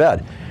all one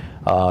bed.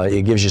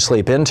 It gives you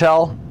sleep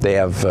intel. They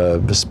have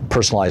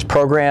personalized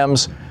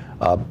programs,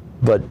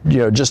 but you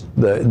know, just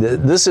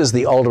this is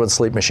the ultimate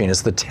sleep machine.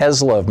 It's the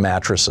Tesla of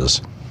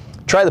mattresses.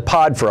 Try the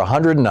Pod for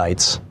 100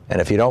 nights,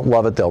 and if you don't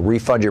love it, they'll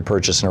refund your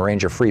purchase and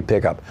arrange a free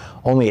pickup.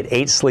 Only at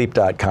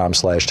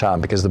 8sleep.com/Tom,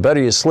 because the better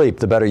you sleep,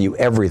 the better you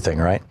everything,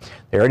 right?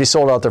 They already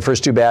sold out their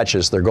first 2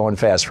 batches. They're going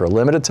fast. For a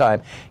limited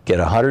time, get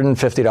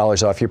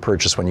 $150 off your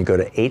purchase when you go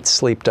to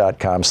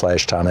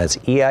 8sleep.com/Tom. That's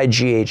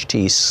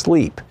EIGHT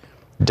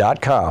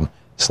sleep.com/Tom.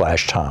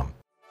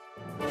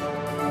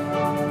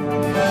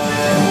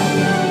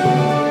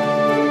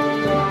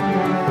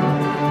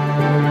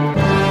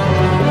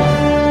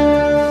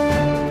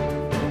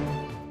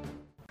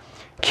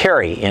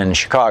 Carrie in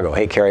Chicago.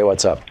 Hey, Carrie,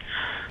 what's up?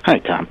 Hi,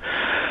 Tom.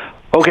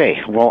 Okay,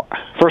 well,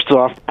 first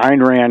off,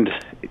 Ayn Rand,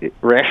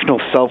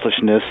 rational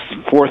selfishness,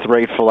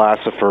 4th-rate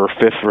philosopher,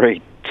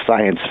 5th-rate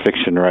science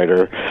fiction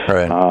writer,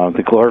 right.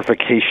 The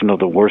glorification of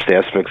the worst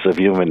aspects of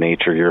human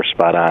nature. You're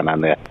spot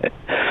on that.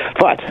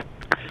 But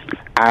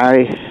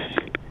I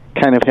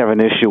kind of have an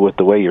issue with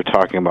the way you're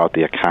talking about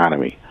the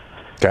economy.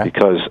 Okay.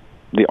 Because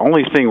the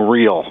only thing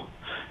real,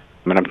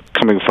 I mean, I'm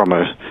coming from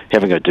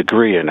having a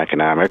degree in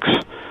economics,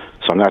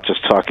 so I'm not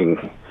just talking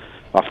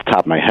off the top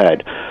of my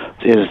head,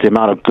 is the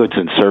amount of goods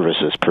and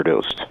services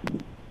produced.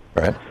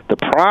 Right. The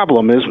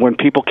problem is when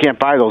people can't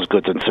buy those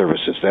goods and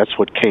services. That's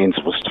what Keynes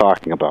was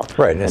talking about.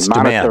 Right. It's and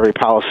monetary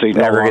policy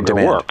no longer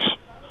works.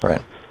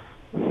 Right.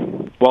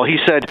 Well, he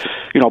said,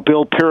 you know,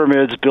 build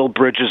pyramids, build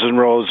bridges and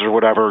roads or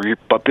whatever,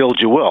 but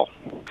build you will.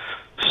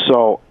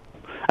 So,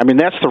 I mean,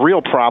 that's the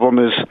real problem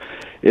is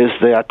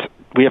that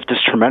we have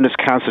this tremendous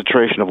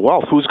concentration of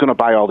wealth. Who's going to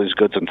buy all these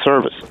goods and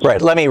services?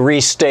 Right. Let me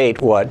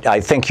restate what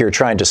I think you're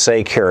trying to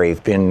say, Kerry,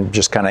 in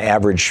just kind of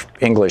average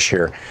English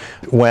here.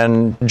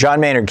 When John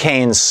Maynard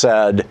Keynes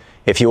said,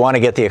 if you want to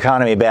get the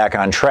economy back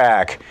on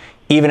track,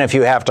 even if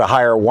you have to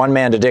hire one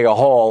man to dig a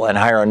hole and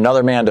hire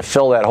another man to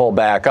fill that hole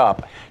back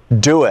up,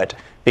 do it,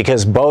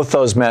 because both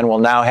those men will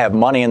now have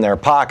money in their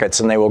pockets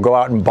and they will go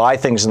out and buy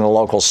things in the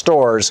local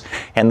stores,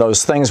 and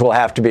those things will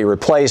have to be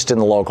replaced in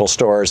the local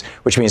stores,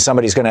 which means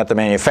somebody's going to have to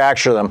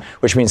manufacture them,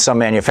 which means some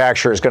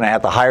manufacturer is going to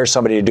have to hire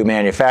somebody to do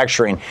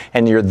manufacturing,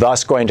 and you're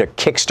thus going to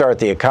kickstart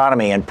the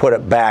economy and put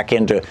it back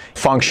into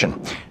function.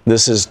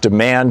 This is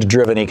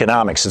demand-driven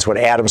economics. It's what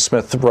Adam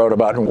Smith wrote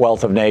about in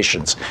Wealth of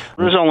Nations.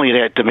 There's only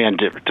that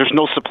demand. There's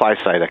no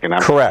supply-side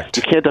economics. Correct.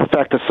 You can't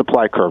affect the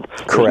supply curve.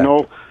 Correct. There's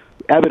no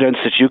evidence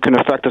that you can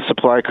affect the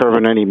supply curve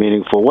in any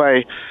meaningful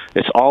way.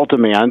 It's all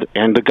demand,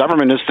 and the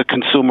government is the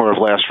consumer of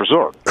last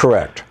resort.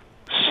 Correct.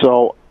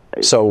 So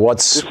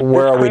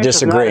where are we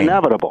disagreeing? Is not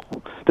inevitable.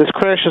 This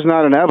crash is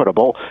not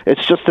inevitable.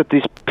 It's just that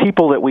these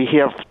people that we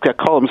have that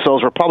call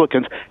themselves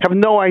Republicans have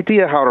no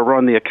idea how to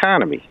run the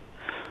economy.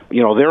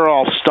 You know, they're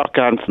all stuck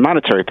on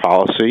monetary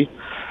policy,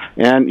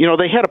 and you know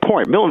they had a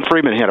point. Milton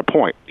Friedman had a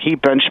point. He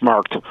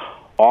benchmarked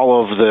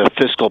all of the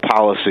fiscal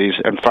policies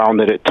and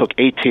found that it took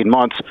 18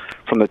 months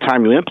from the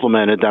time you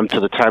implemented them to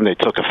the time they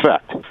took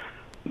effect,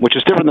 which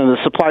is different than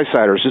the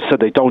supply-siders who said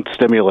they don't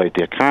stimulate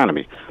the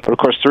economy. But, of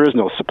course, there is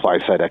no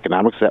supply-side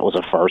economics. That was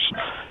a farce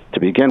to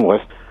begin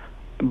with.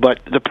 But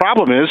the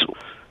problem is,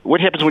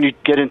 what happens when you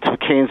get into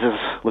Keynes's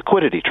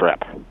liquidity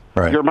trap?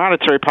 Right. Your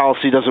monetary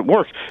policy doesn't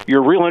work.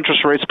 Your real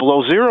interest rate's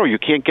below zero. You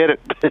can't get it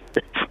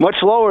much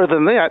lower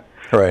than that.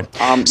 Right.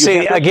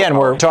 See, again,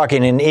 we're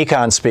talking in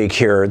econ speak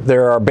here.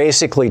 There are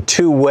basically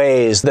two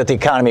ways that the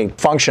economy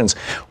functions.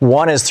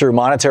 One is through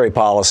monetary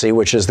policy,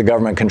 which is the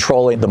government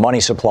controlling the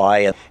money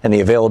supply and the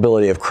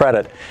availability of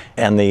credit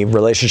and the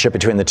relationship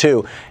between the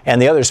two.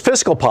 And the other is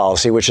fiscal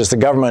policy, which is the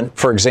government,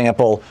 for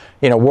example,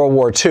 World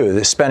War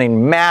II,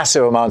 spending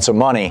massive amounts of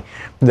money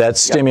that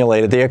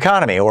stimulated the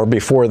economy, or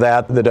before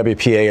that, the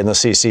WPA and the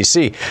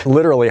CCC,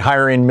 literally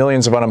hiring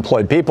millions of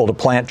unemployed people to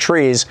plant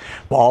trees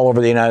all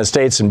over the United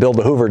States and build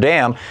the Hoover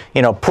Dam,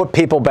 put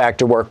people back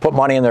to work, put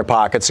money in their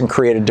pockets, and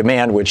created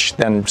demand, which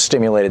then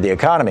stimulated the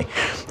economy.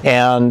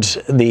 And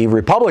the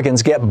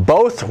Republicans get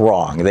both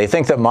wrong. They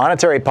think that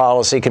monetary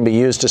policy can be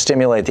used to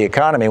stimulate the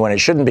economy when it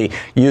shouldn't be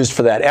used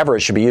for that ever. It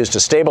should be used to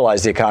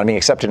stabilize the economy,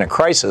 except in a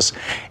crisis.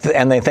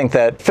 And they think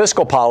that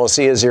fiscal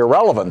policy is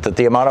irrelevant, that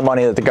the amount of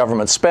money that the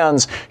government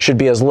spends should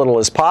be as little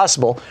as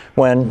possible,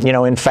 when,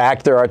 in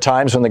fact, there are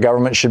times when the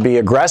government should be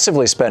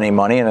aggressively spending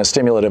money in a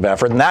stimulative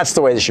effort, and that's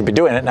the way they should be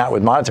doing it, not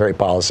with monetary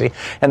policy.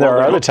 And there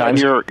are other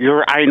times. Your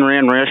Ayn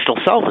Rand rational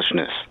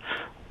selfishness.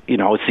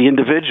 It's the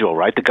individual,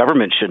 right? The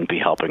government shouldn't be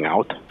helping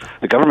out.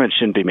 The government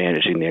shouldn't be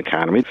managing the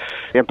economy.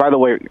 And by the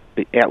way,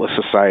 the Atlas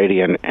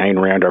Society and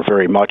Ayn Rand are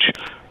very much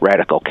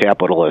radical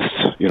capitalists,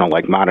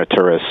 like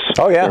monetarists.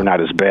 Oh, yeah. They're not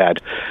as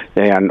bad.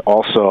 And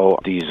also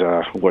these,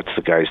 what's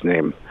the guy's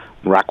name?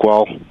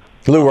 Rockwell?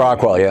 Lew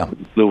Rockwell, yeah.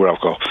 Lew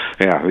Rockwell.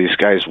 Yeah, these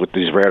guys with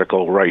these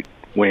radical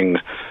right-wing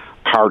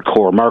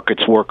hardcore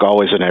markets work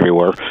always and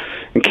everywhere.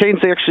 And Keynes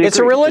actually It's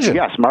a religion.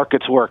 Yes,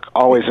 markets work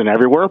always and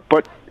everywhere,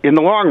 but in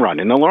the long run,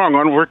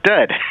 we're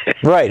dead.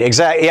 Right,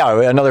 exactly.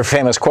 Yeah, another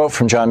famous quote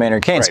from John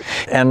Maynard Keynes.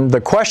 Right. And the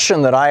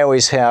question that I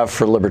always have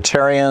for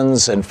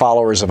libertarians and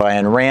followers of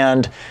Ayn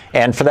Rand,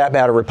 and for that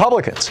matter,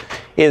 Republicans,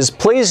 is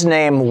please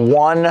name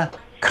one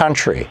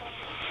country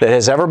that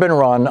has ever been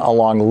run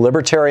along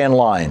libertarian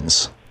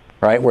lines,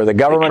 right, where the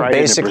government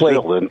basically...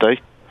 Brazil, didn't they?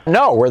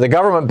 No, where the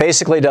government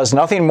basically does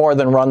nothing more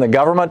than run the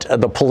government,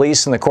 the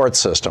police, and the court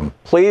system.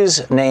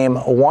 Please name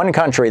one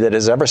country that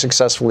has ever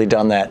successfully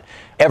done that,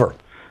 ever.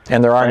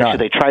 And there are none.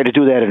 Actually, they tried to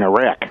do that in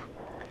Iraq.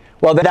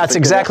 Well, that's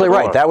exactly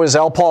right. That was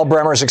L. Paul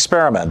Bremer's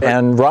experiment.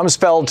 And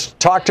Rumsfeld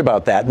talked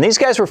about that. And these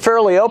guys were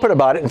fairly open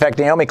about it. In fact,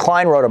 Naomi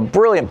Klein wrote a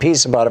brilliant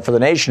piece about it for The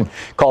Nation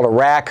called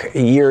Iraq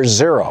Year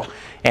Zero.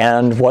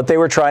 And what they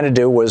were trying to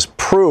do was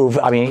prove,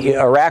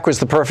 Iraq was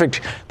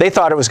they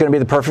thought it was going to be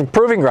the perfect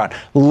proving ground.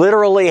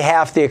 Literally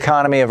half the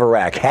economy of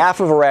Iraq,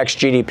 half of Iraq's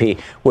GDP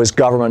was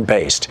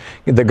government-based.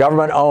 The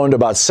government owned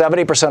about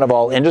 70% of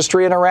all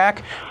industry in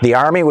Iraq. The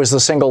Army was the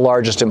single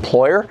largest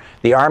employer.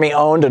 The Army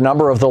owned a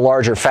number of the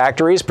larger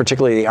factories,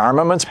 particularly the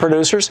armaments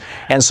producers.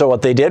 And so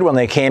what they did when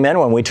they came in,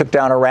 when we took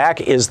down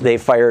Iraq, is they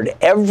fired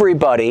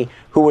everybody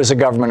who was a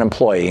government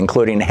employee,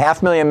 including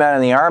 500,000 men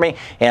in the Army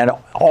and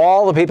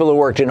all the people who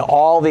worked in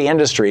all the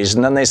industries.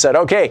 And then they said,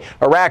 okay,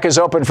 Iraq is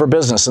open for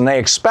business. And they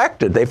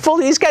expected,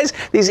 these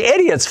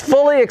idiots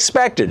fully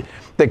expected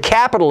the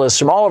capitalists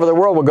from all over the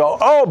world would go,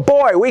 oh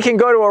boy, we can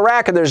go to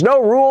Iraq and there's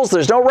no rules,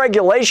 there's no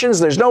regulations,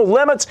 there's no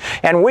limits,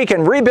 and we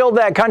can rebuild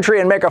that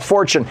country and make a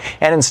fortune.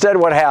 And instead,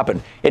 what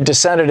happened? It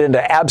descended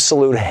into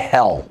absolute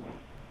hell.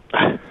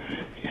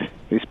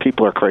 These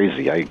people are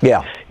crazy.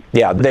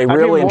 Yeah, they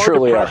really and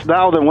truly are.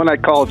 Now than when I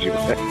called you.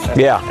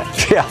 Yeah,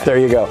 there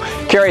you go.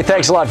 Kerry,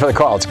 thanks a lot for the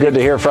call. It's good to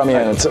hear from you,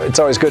 and it's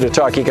always good to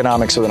talk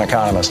economics with an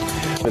economist.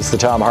 It's the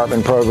Thom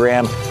Hartmann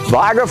Program.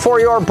 Viagra for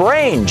your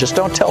brain. Just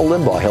don't tell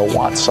Limbaugh he'll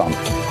want some.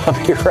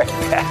 I'll be right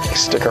back.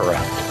 Stick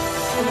around.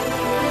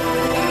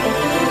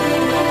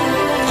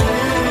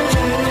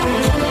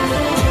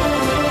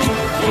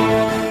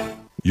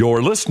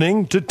 You're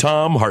listening to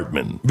Thom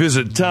Hartmann.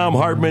 Visit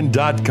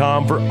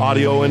thomhartmann.com for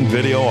audio and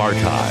video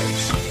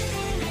archives.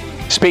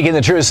 Speaking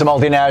the truth, some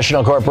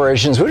multinational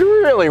corporations would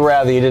really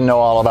rather you didn't know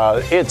all about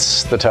it.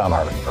 It's the Thom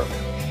Hartmann Program.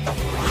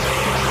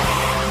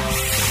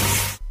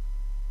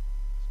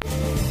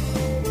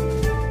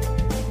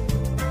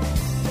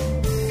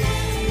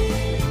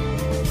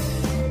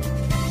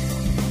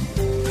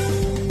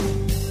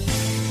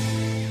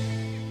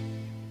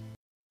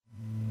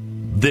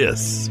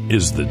 This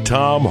is the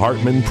Thom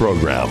Hartmann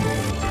Program.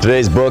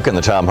 Today's book in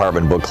the Thom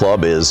Hartmann Book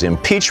Club is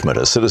Impeachment,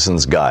 A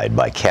Citizen's Guide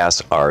by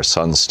Cass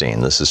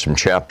Sunstein. This is from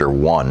Chapter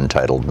 1,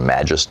 titled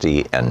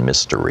Majesty and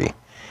Mystery.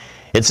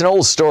 It's an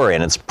old story,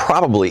 and it's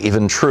probably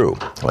even true.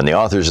 When the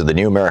authors of the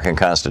new American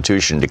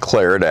Constitution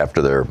declared,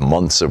 after their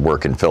months of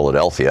work in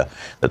Philadelphia,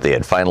 that they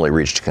had finally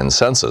reached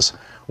consensus,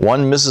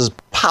 one Mrs.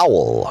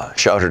 Powell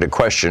shouted a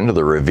question to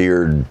the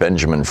revered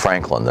Benjamin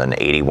Franklin, then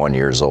 81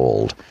 years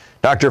old.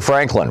 Dr.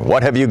 Franklin,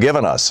 what have you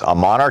given us, a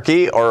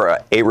monarchy or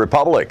a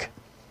republic?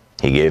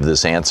 He gave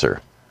this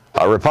answer: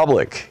 A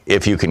republic,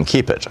 if you can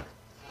keep it.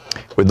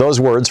 With those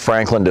words,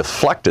 Franklin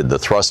deflected the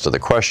thrust of the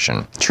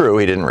question. True,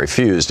 he didn't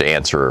refuse to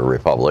answer a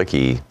republic,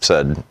 he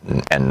said,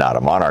 and not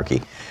a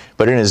monarchy.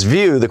 But in his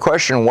view, the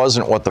question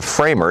wasn't what the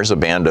framers, a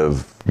band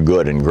of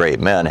good and great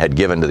men, had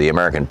given to the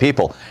American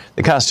people.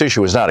 The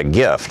Constitution was not a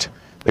gift.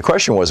 The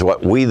question was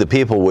what we, the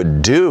people,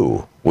 would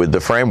do with the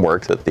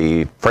framework that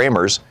the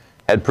framers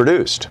had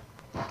produced.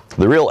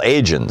 The real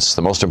agents,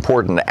 the most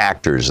important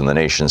actors in the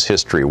nation's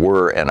history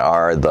were and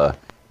are the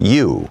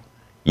you.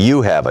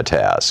 You have a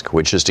task,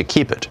 which is to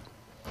keep it.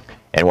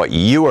 And what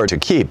you are to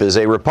keep is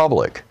a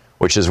republic,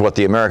 which is what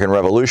the American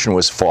Revolution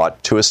was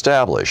fought to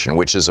establish, and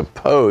which is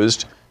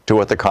opposed to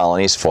what the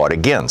colonies fought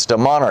against, a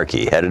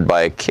monarchy headed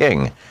by a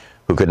king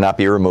who could not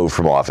be removed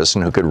from office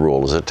and who could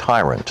rule as a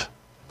tyrant.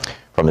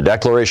 From the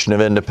Declaration of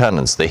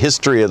Independence, the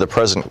history of the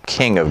present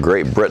King of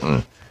Great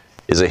Britain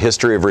is a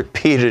history of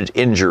repeated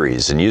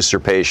injuries and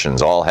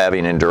usurpations, all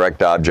having in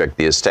direct object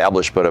the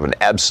establishment of an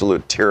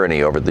absolute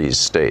tyranny over these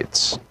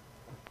states.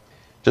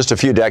 Just a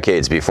few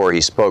decades before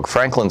he spoke,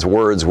 Franklin's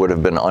words would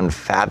have been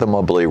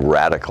unfathomably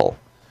radical,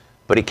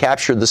 but he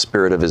captured the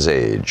spirit of his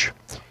age.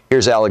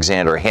 Here's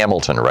Alexander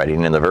Hamilton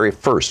writing in the very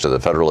first of the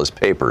Federalist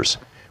Papers,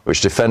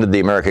 which defended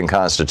the American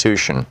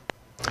Constitution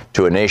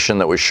to a nation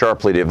that was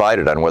sharply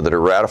divided on whether to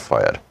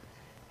ratify it.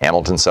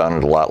 Hamilton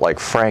sounded a lot like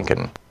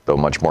Franken, though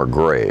much more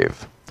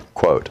grave.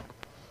 Quote,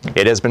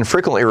 "It has been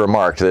frequently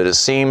remarked that it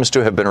seems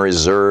to have been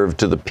reserved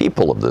to the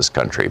people of this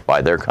country,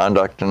 by their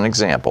conduct and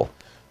example,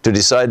 to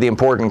decide the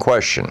important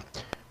question,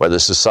 whether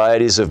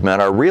societies of men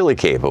are really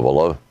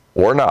capable of,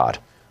 or not,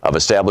 of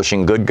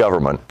establishing good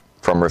government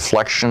from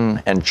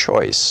reflection and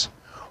choice,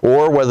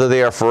 or whether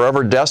they are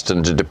forever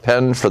destined to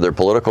depend for their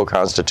political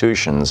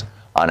constitutions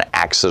on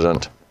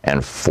accident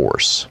and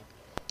force.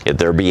 If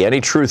there be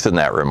any truth in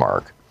that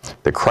remark,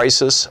 the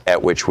crisis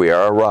at which we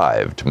are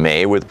arrived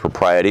may with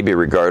propriety be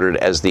regarded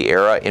as the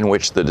era in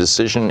which the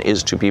decision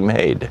is to be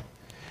made,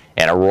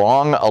 and a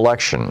wrong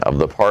election of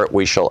the part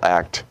we shall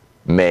act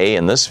may,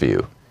 in this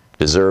view,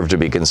 deserve to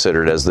be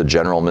considered as the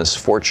general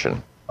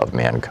misfortune of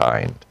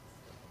mankind."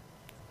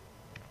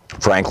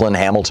 Franklin,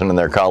 Hamilton, and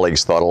their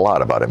colleagues thought a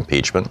lot about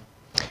impeachment.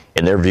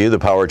 In their view, the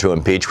power to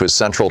impeach was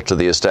central to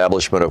the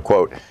establishment of,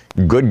 quote,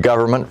 good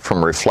government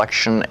from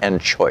reflection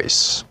and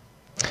choice.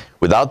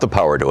 Without the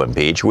power to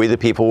impeach, we the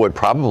people would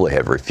probably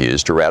have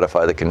refused to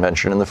ratify the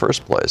convention in the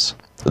first place,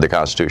 the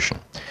Constitution.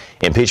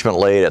 Impeachment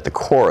laid at the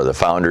core of the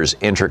founders'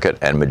 intricate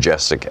and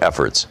majestic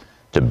efforts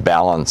to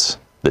balance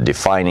the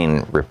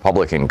defining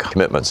Republican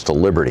commitments to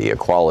liberty,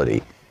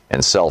 equality,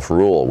 and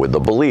self-rule with the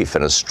belief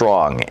in a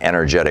strong,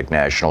 energetic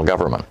national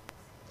government.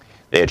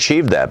 They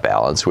achieved that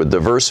balance with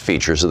diverse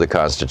features of the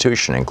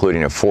Constitution,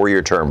 including a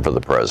 4-year term for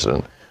the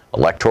president,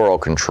 electoral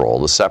control,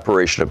 the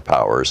separation of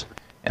powers,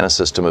 and a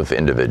system of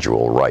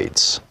individual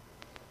rights.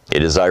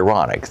 It is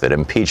ironic that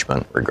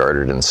impeachment,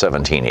 regarded in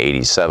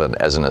 1787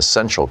 as an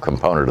essential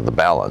component of the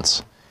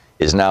balance,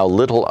 is now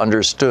little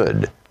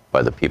understood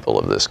by the people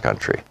of this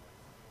country.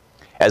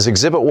 As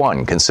Exhibit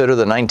 1, consider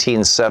the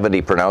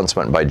 1970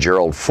 pronouncement by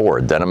Gerald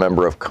Ford, then a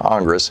member of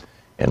Congress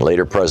and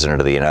later President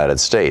of the United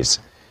States,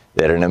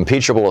 that an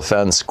impeachable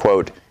offense,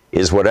 quote,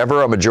 is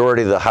whatever a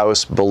majority of the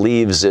House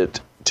believes it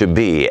to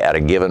be at a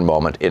given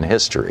moment in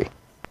history.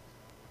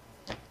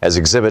 As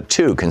Exhibit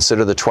 2,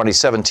 consider the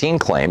 2017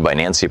 claim by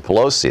Nancy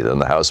Pelosi, then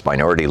the House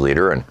Minority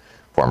Leader and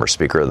former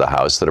Speaker of the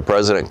House, that a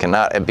president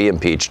cannot be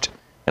impeached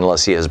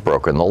unless he has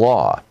broken the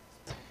law.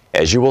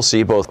 As you will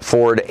see, both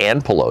Ford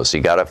and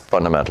Pelosi got it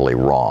fundamentally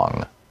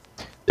wrong.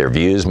 Their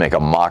views make a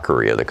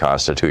mockery of the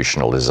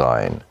constitutional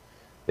design.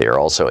 They are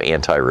also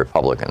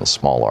anti-Republican,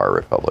 small r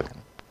Republican.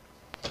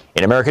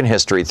 In American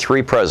history,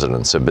 3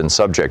 presidents have been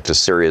subject to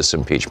serious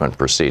impeachment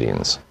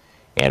proceedings: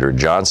 Andrew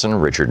Johnson,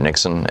 Richard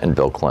Nixon, and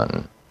Bill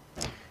Clinton.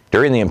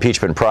 During the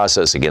impeachment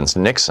process against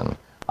Nixon,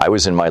 I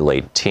was in my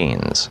late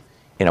teens.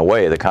 In a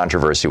way, the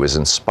controversy was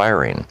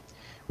inspiring.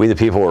 We the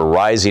people were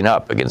rising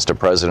up against a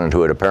president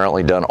who had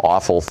apparently done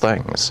awful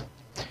things.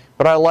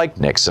 But I liked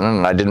Nixon,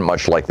 and I didn't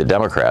much like the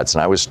Democrats,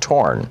 and I was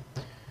torn.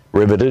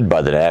 Riveted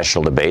by the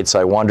national debates,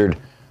 I wondered,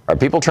 are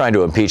people trying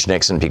to impeach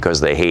Nixon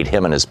because they hate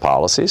him and his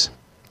policies,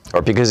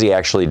 or because he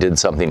actually did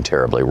something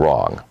terribly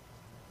wrong?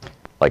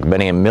 Like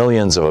many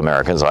millions of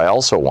Americans, I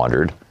also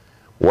wondered,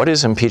 what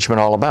is impeachment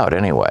all about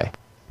anyway?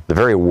 The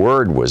very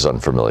word was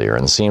unfamiliar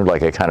and seemed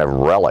like a kind of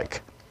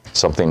relic,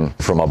 something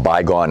from a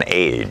bygone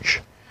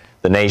age.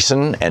 The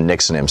nation and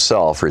Nixon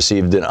himself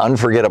received an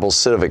unforgettable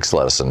civics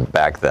lesson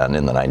back then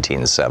in the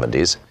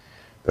 1970s,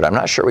 but I'm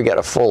not sure we got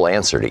a full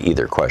answer to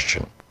either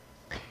question.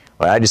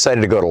 When I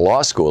decided to go to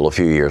law school a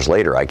few years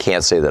later, I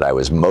can't say that I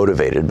was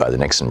motivated by the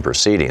Nixon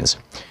proceedings,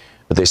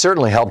 but they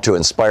certainly helped to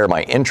inspire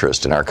my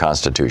interest in our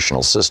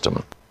constitutional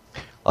system.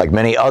 Like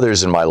many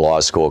others in my law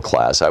school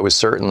class, I was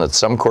certain that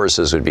some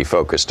courses would be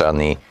focused on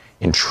the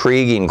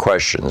intriguing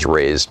questions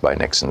raised by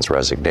Nixon's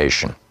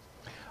resignation.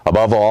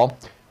 Above all,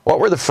 what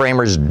were the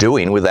framers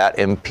doing with that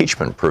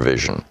impeachment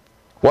provision?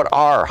 What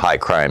are high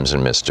crimes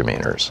and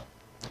misdemeanors?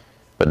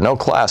 But no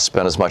class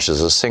spent as much as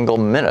a single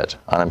minute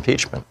on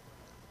impeachment.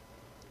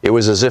 It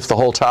was as if the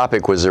whole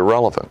topic was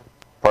irrelevant,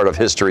 part of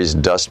history's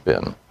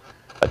dustbin,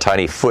 a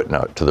tiny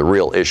footnote to the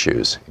real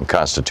issues in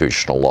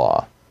constitutional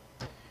law.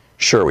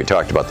 Sure, we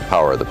talked about the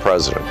power of the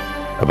president,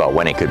 about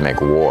when he could make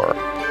war,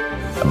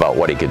 about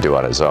what he could do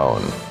on his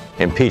own.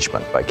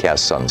 Impeachment by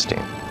Cass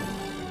Sunstein.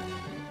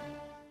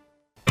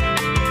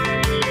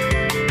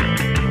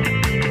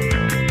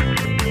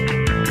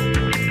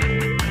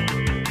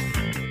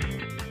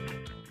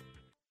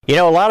 You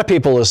know, a lot of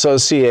people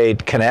associate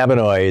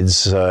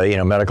cannabinoids,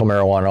 medical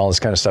marijuana, all this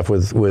kind of stuff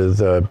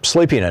with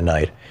sleeping at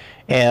night.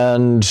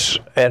 And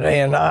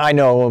I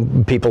know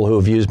people who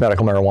have used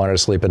medical marijuana to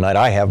sleep at night.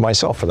 I have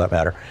myself, for that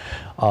matter.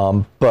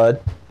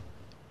 But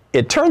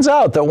it turns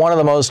out that one of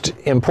the most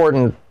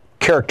important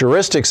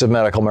characteristics of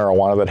medical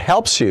marijuana that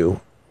helps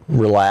you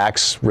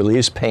relax,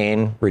 relieves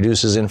pain,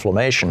 reduces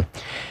inflammation,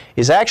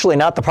 is actually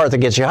not the part that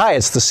gets you high.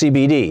 It's the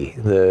CBD,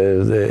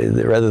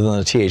 rather than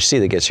the THC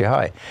that gets you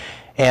high.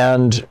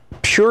 And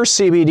pure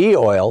CBD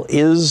oil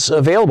is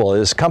available.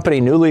 This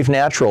company, New Leaf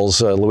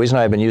Naturals, Louise and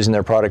I have been using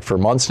their product for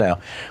months now,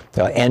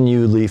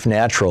 NU Leaf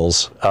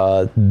Naturals.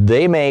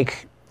 They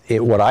make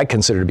what I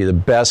consider to be the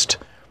best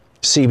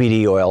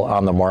CBD oil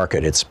on the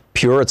market. It's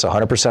pure, it's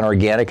 100%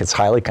 organic, it's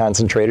highly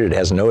concentrated, it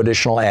has no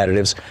additional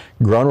additives,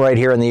 grown right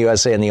here in the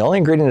USA, and the only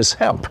ingredient is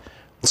hemp.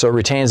 So it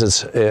retains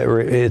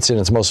it's in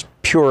its most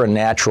pure and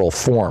natural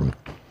form.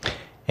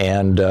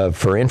 And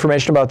for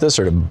information about this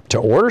or to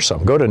order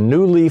some, go to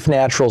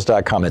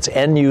newleafnaturals.com. It's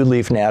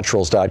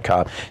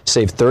nuleafnaturals.com.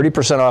 Save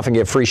 30% off and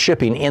get free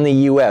shipping in the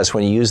U.S.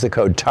 when you use the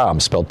code THOM,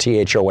 spelled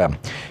THOM.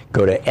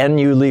 Go to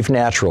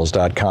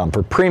nuleafnaturals.com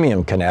for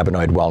premium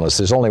cannabinoid wellness.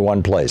 There's only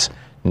one place,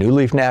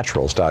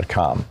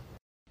 newleafnaturals.com.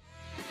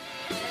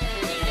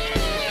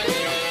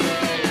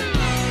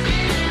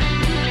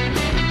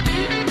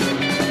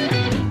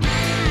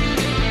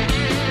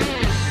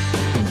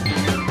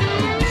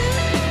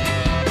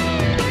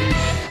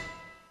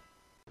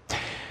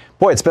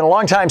 Boy, it's been a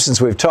long time since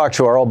we've talked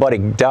to our old buddy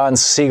Don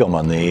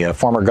Siegelman, the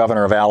former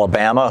governor of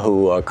Alabama,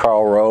 who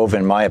Karl Rove,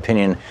 in my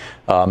opinion,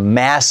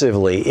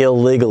 massively,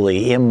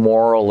 illegally,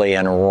 immorally,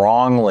 and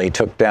wrongly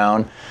took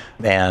down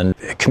and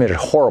committed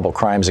horrible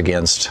crimes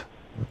against.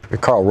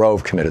 Karl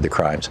Rove committed the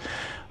crimes.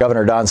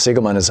 Governor Don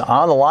Siegelman is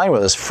on the line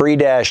with us.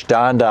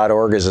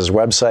 free-don.org is his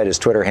website. His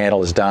Twitter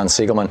handle is Don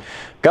Siegelman.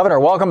 Governor,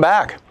 welcome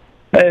back.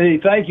 Hey,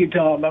 thank you,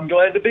 Tom. I'm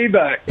glad to be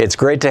back. It's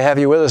great to have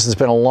you with us. It's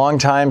been a long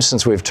time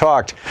since we've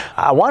talked.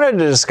 I wanted to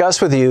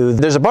discuss with you,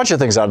 there's a bunch of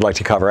things I'd like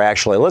to cover,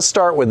 actually. Let's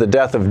start with the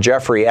death of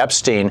Jeffrey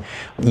Epstein.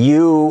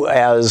 You,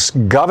 as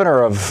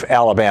governor of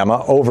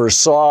Alabama,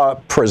 oversaw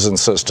prison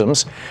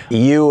systems.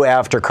 You,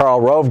 after Karl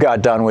Rove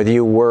got done with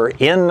you, were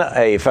in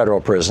a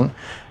federal prison.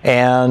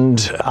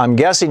 And I'm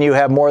guessing you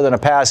have more than a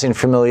passing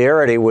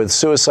familiarity with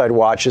suicide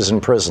watches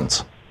in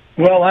prisons.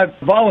 Well, I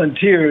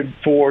volunteered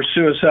for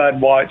Suicide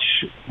Watch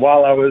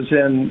while I was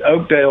in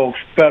Oakdale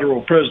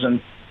Federal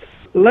Prison.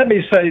 Let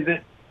me say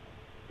that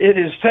it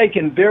is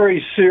taken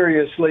very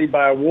seriously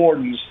by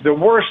wardens. The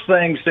worst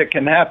things that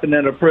can happen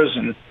in a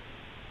prison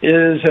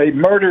is a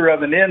murder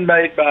of an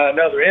inmate by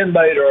another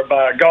inmate or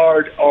by a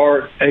guard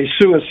or a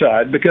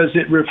suicide, because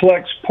it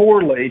reflects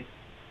poorly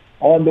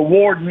on the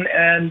warden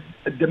and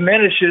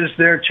diminishes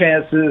their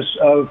chances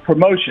of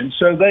promotion.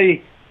 So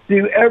they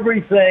do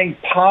everything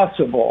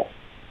possible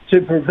to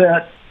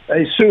prevent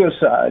a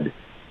suicide.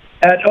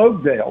 At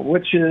Oakdale,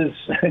 which is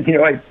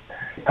a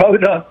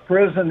podunk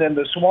prison in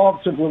the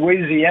swamps of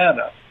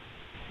Louisiana,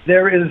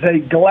 there is a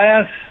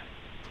glass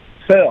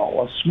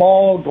cell, a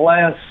small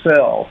glass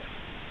cell,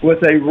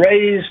 with a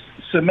raised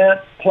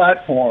cement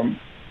platform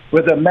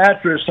with a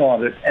mattress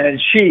on it and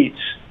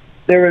sheets.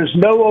 There is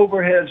no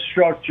overhead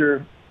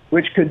structure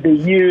which could be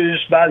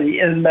used by the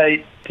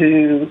inmate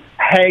to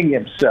hang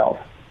himself.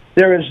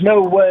 There is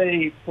no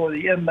way for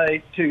the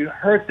inmate to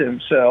hurt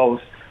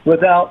themselves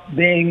without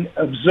being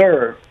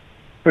observed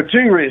for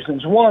two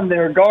reasons. One,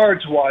 there are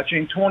guards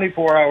watching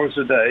 24 hours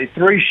a day,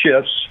 3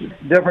 shifts,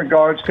 different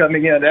guards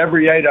coming in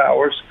every 8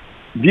 hours,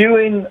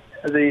 viewing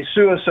the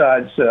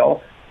suicide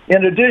cell.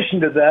 In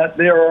addition to that,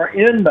 there are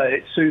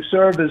inmates who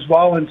serve as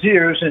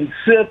volunteers and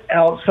sit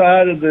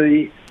outside of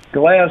the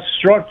glass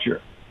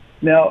structure.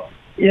 Now,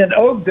 in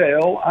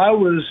Oakdale, I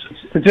was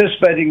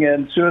participating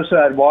in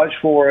Suicide Watch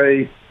for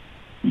a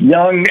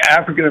young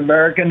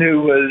African-American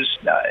who was,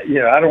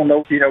 I don't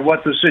know,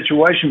 what the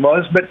situation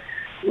was, but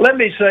let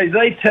me say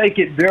they take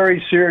it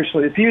very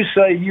seriously. If you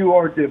say you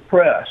are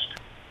depressed,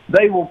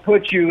 they will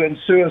put you in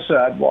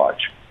Suicide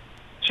Watch.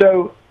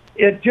 So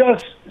it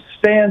just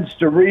stands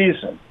to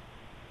reason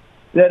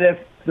that if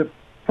the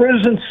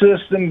prison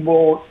system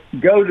will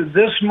go to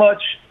this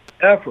much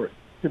effort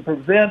to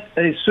prevent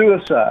a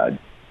suicide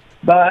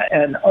by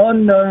an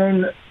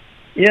unknown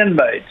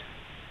inmate,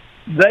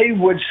 they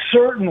would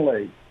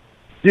certainly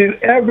do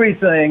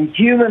everything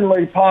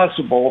humanly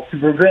possible to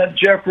prevent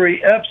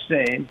Jeffrey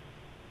Epstein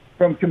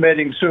from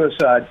committing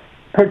suicide.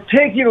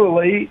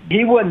 Particularly,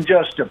 he wasn't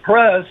just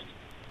depressed.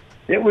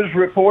 It was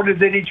reported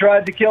that he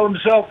tried to kill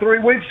himself 3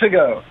 weeks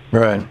ago.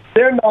 Right.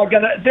 They're not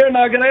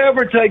gonna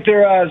ever take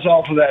their eyes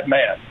off of that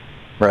man.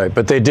 Right,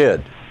 but they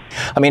did.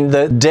 I mean,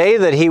 the day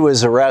that he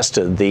was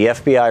arrested, the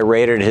FBI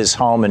raided his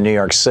home in New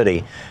York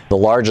City, the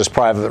largest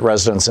private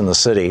residence in the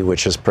city,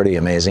 which is pretty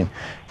amazing.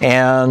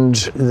 And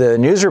the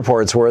news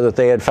reports were that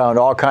they had found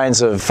all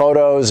kinds of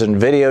photos and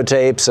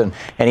videotapes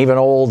and even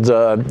old,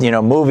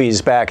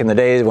 movies back in the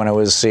days when it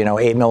was,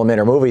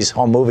 8mm movies,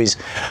 home movies,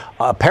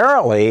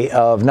 apparently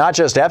of not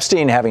just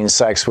Epstein having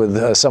sex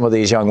with some of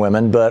these young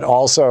women, but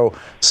also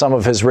some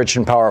of his rich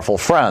and powerful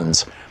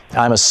friends.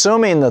 I'm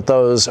assuming that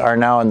those are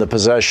now in the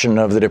possession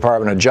of the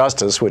Department of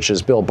Justice, which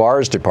is Bill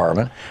Barr's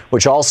department,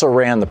 which also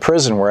ran the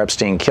prison where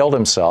Epstein killed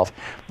himself.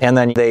 And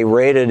then they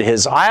raided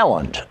his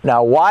island.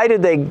 Now, why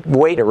did they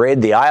wait to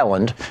raid the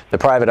island, the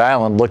private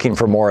island, looking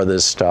for more of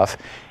this stuff?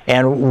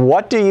 And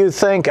what do you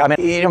think? I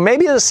mean,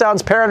 maybe this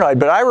sounds paranoid,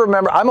 but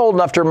I'm old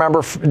enough to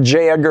remember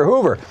J. Edgar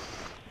Hoover,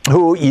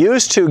 who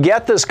used to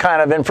get this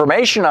kind of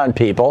information on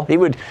people. He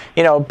would,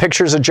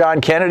 pictures of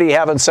John Kennedy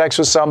having sex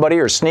with somebody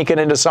or sneaking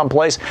into some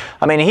place.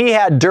 I mean, he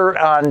had dirt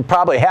on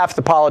probably half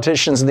the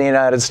politicians in the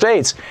United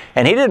States,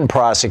 and he didn't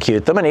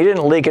prosecute them, and he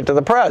didn't leak it to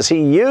the press.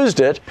 He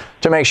used it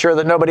to make sure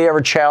that nobody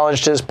ever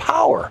challenged his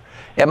power.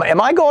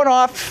 Am I going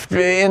off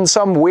in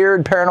some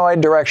weird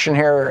paranoid direction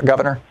here,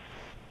 Governor?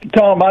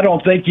 Tom, I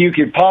don't think you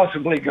could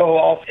possibly go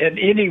off in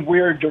any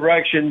weird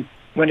direction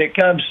when it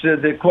comes to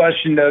the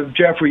question of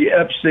Jeffrey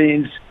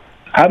Epstein's,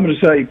 I'm going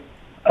to say,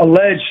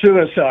 alleged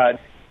suicide.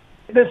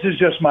 This is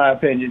just my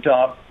opinion,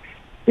 Tom.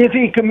 If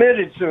he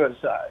committed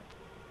suicide,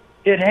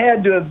 it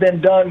had to have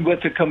been done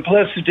with the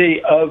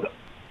complicity of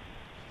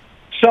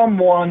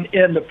someone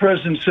in the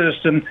prison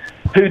system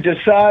who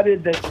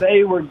decided that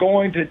they were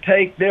going to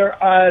take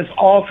their eyes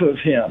off of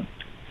him.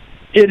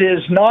 It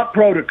is not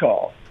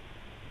protocol.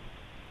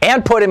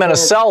 And put him in a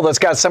cell that's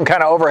got some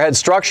kind of overhead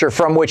structure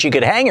from which he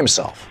could hang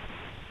himself.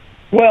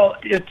 Well,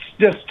 it's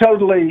just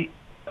totally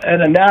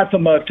an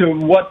anathema to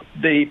what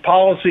the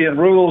policy and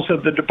rules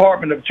of the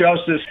Department of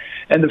Justice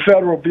and the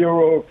Federal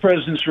Bureau of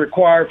Prisons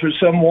require for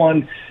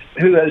someone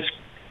who has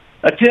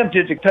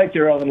attempted to take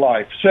their own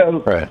life.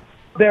 So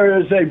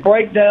There is a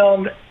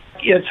breakdown.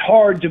 It's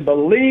hard to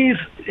believe,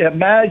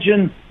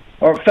 imagine,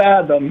 or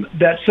fathom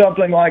that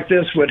something like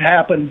this would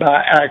happen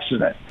by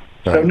accident.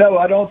 Right. So, no,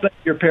 I don't think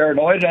you're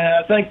paranoid. And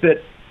I think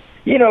that,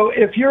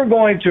 if you're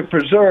going to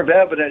preserve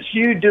evidence,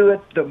 you do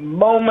it the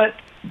moment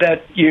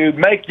that you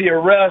make the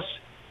arrest.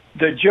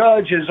 The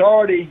judge is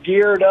already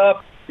geared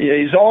up.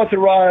 He's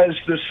authorized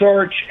the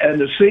search and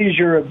the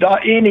seizure of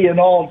any and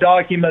all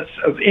documents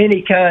of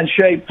any kind,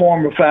 shape,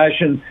 form, or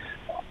fashion.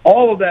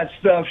 All of that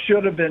stuff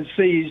should have been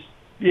seized,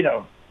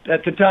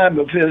 at the time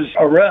of his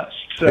arrest.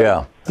 So,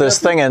 yeah. This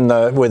thing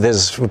with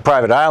his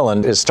private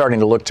island is starting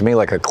to look to me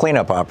like a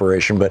cleanup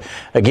operation. But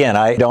again,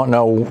 I don't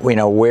know,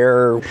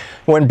 where.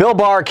 When Bill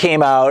Barr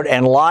came out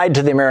and lied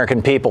to the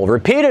American people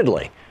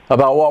repeatedly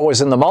about what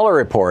was in the Mueller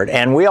report,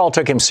 and we all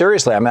took him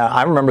seriously. I mean,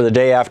 I remember the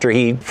day after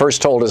he first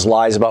told his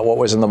lies about what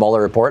was in the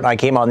Mueller report, and I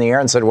came on the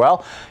air and said,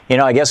 well,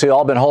 I guess we've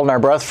all been holding our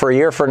breath for a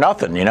year for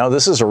nothing.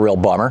 This is a real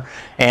bummer.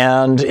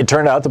 And it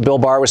turned out that Bill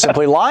Barr was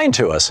simply lying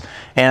to us.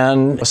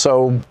 And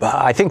so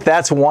I think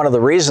that's one of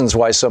the reasons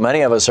why so many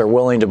of us are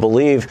willing to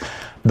believe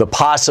the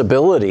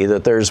possibility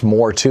that there's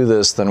more to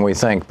this than we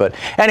think. But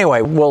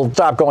anyway, we'll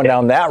stop going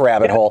down that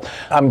rabbit hole.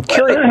 I'm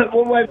curious.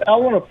 Well, wait, I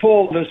want to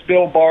pull this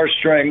Bill Barr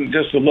string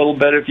just a little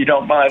bit, if you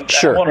don't mind.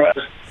 Sure.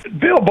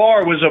 Bill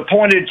Barr was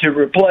appointed to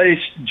replace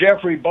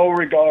Jeffrey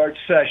Beauregard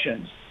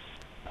Sessions,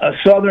 a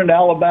Southern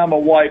Alabama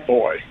white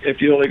boy,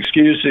 if you'll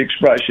excuse the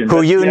expression.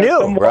 Who you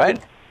knew,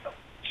 right?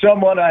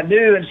 Someone I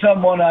knew and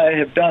someone I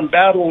have done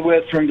battle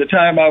with from the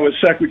time I was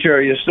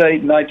Secretary of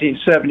State in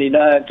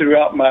 1979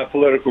 throughout my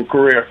political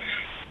career.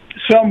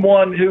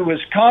 Someone who was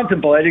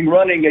contemplating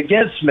running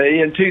against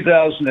me in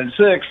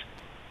 2006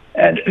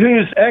 and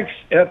whose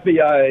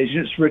ex-FBI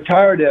agents,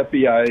 retired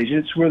FBI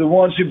agents, were the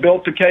ones who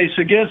built the case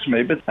against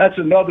me. But that's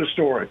another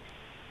story.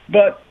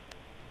 But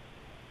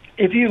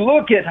if you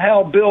look at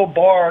how Bill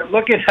Barr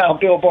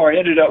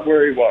ended up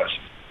where he was.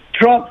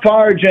 Trump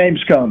fired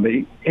James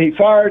Comey. He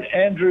fired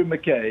Andrew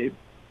McCabe.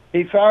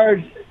 He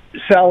fired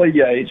Sally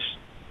Yates.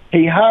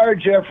 He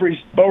hired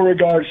Jeffrey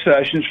Beauregard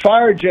Sessions,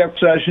 fired Jeff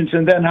Sessions,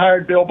 and then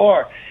hired Bill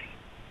Barr.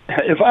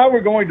 If I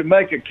were going to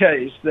make a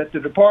case that the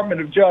Department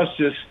of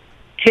Justice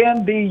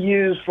can be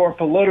used for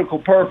political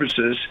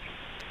purposes,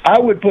 I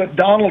would put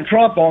Donald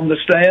Trump on the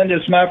stand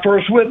as my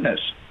first witness.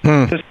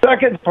 The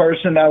second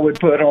person I would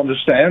put on the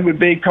stand would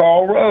be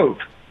Karl Rove,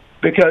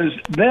 because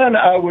then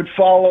I would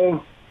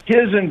follow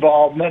his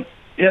involvement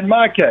in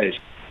my case.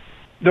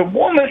 The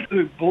woman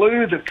who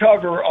blew the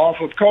cover off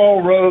of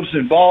Karl Rove's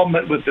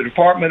involvement with the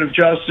Department of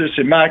Justice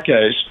in my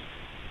case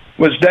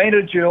was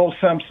Dana Jill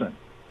Simpson.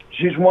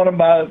 She's one of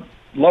my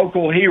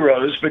local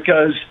heroes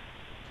because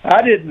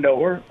I didn't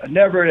know her. I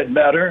never had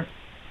met her.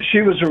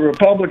 She was a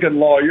Republican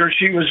lawyer.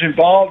 She was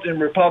involved in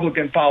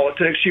Republican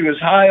politics. She was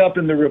high up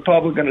in the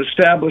Republican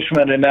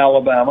establishment in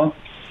Alabama.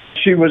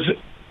 She was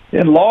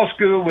in law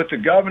school with the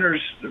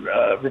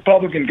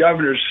Republican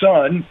governor's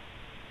son,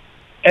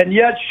 and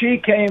yet she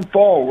came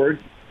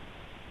forward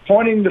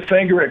pointing the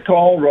finger at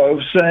Karl Rove,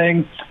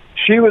 saying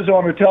she was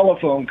on a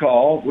telephone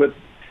call with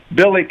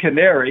Billy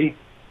Canary,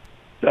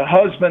 the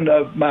husband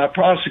of my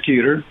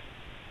prosecutor,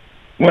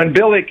 when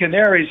Billy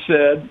Canary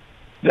said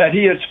that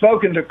he had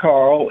spoken to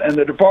Carl and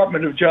the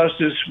Department of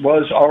Justice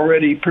was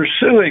already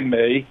pursuing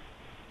me.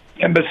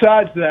 And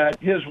besides that,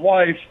 his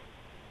wife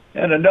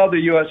and another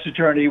U.S.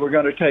 attorney were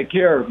going to take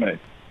care of me.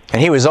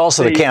 And he was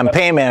also the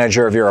campaign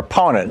manager of your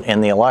opponent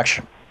in the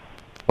election,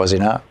 was he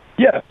not?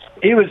 Yes,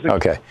 he was.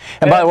 Okay.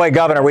 And by the way,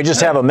 Governor, we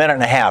just have a minute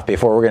and a half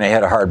before we're going to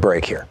hit a hard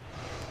break here.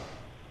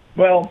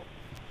 Well,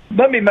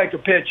 let me make a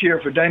pitch here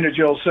for Dana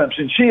Jill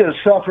Simpson. She has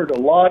suffered a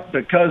lot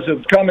because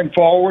of coming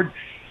forward.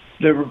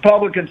 The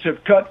Republicans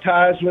have cut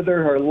ties with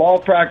her. Her law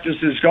practice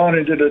has gone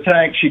into the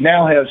tank. She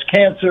now has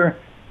cancer,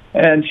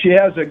 and she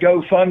has a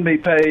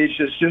GoFundMe page.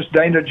 It's just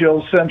Dana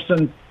Jill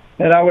Simpson.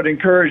 And I would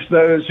encourage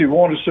those who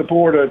want to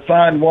support a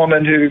fine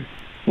woman who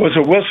was a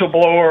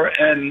whistleblower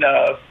and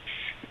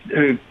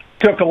who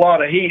took a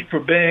lot of heat for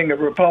being a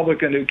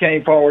Republican who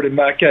came forward in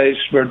my case,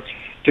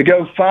 to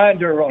go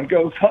find her on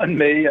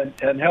GoFundMe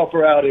and help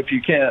her out if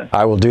you can.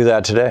 I will do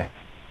that today.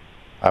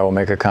 I will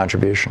make a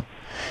contribution.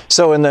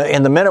 So in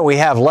the minute we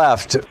have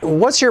left,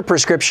 what's your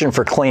prescription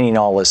for cleaning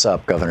all this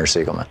up, Governor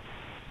Siegelman?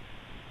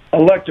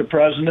 Elect a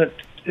president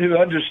who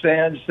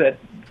understands that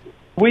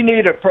we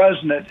need a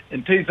president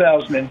in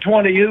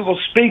 2020 who will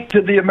speak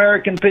to the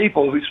American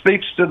people, who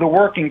speaks to the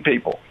working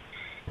people.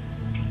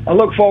 I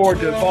look forward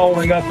to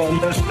following up on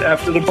this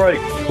after the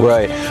break.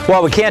 Right.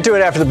 Well, we can't do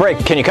it after the break.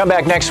 Can you come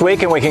back next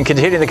week and we can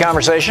continue the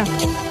conversation?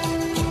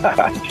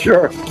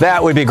 Sure. That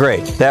would be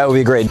great. That would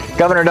be great.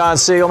 Governor Don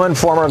Siegelman,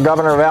 former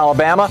governor of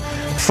Alabama,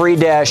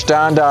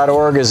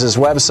 free-don.org is his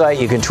website.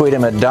 You can tweet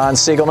him at Don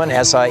Siegelman,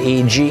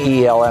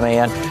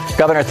 Siegelman.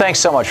 Governor, thanks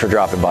so much for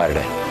dropping by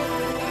today.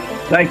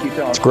 Thank you,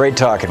 Thom. It's great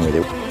talking with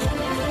you.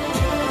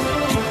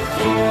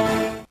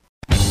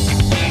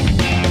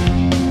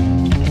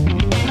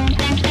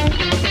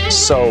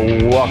 So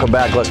welcome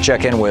back. Let's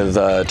check in with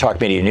Talk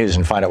Media News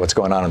and find out what's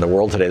going on in the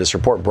world today. This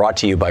report brought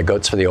to you by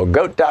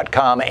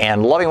goatsfortheoldgoat.com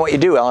and Loving What You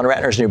Do. Ellen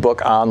Ratner's new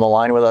book. On the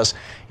line with us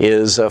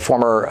is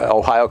former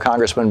Ohio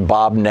Congressman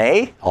Bob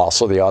Ney,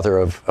 also the author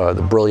of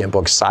the brilliant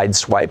book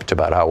Sideswiped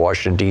about how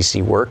Washington,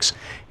 D.C. works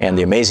and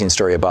the amazing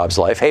story of Bob's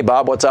life. Hey,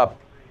 Bob, what's up?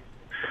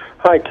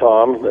 Hi,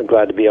 Tom. I'm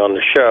glad to be on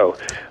the show.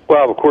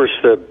 Well, of course,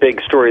 the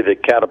big story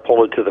that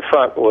catapulted to the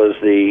front was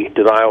the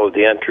denial of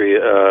the entry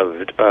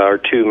of our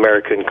two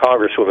American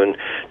congresswomen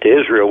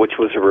to Israel, which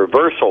was a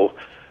reversal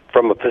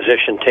from a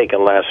position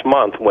taken last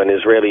month when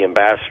Israeli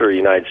Ambassador to the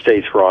United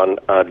States, Ron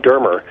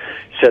Dermer,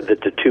 said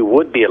that the two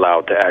would be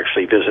allowed to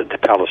actually visit the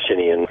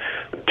Palestinian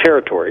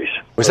territories.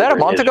 Was that a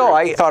month ago?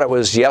 I thought it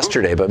was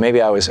yesterday, but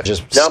maybe I was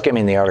just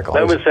skimming the article.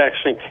 It was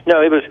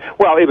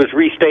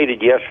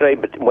restated yesterday,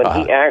 but when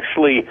he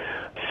actually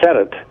said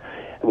it,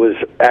 was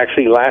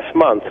actually last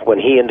month when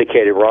he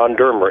indicated, Ron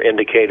Dermer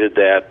indicated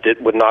that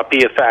it would not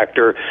be a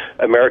factor,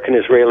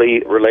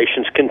 American-Israeli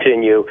relations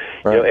continue,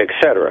 et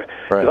cetera.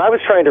 Right. I was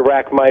trying to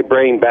rack my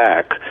brain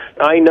back.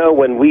 I know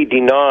when we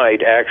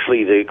denied,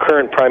 actually, the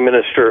current Prime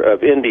Minister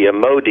of India,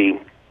 Modi,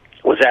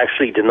 was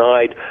actually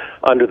denied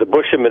under the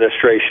Bush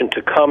administration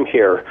to come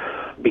here.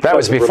 That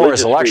was before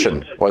his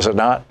election, was it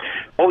not?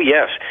 Oh,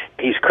 yes.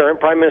 He's current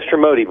Prime Minister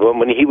Modi, but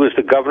when he was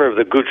the governor of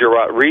the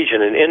Gujarat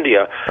region in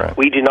India,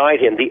 we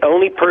denied him. The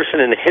only person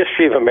in the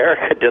history of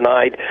America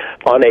denied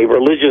on a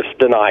religious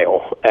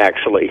denial,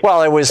 actually.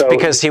 Well, it was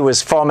because he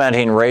was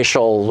fomenting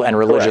racial and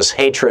religious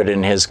hatred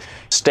in his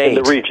state.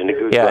 In the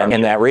region. Yeah,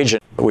 in that region,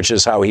 which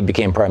is how he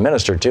became prime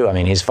minister, too. I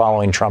mean, he's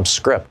following Trump's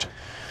script.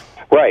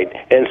 Right,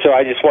 and so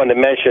I just wanted to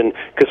mention,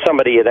 because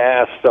somebody had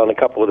asked on a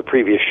couple of the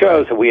previous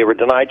shows, have we ever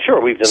denied? Sure,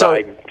 we've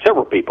denied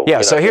several people. Yeah,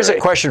 so here's a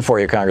question for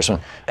you, Congressman.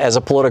 As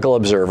a political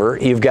observer,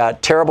 you've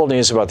got terrible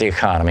news about the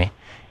economy,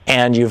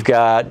 and you've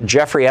got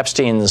Jeffrey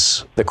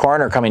Epstein's, the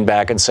coroner, coming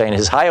back and saying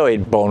his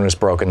hyoid bone is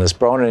broken, this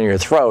bone in your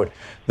throat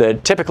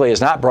that typically is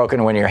not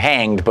broken when you're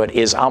hanged, but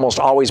is almost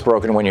always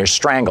broken when you're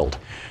strangled.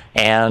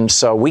 And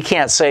so we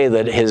can't say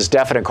that his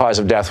definite cause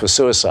of death was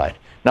suicide.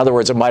 In other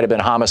words, it might have been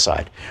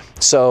homicide.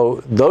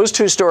 So those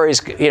two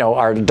stories,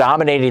 are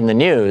dominating the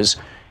news.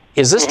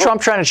 Is this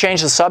Trump trying to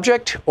change the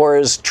subject, or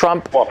is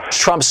Trump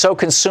so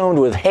consumed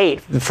with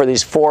hate for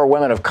these four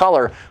women of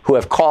color who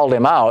have called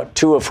him out,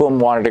 two of whom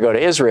wanted to go to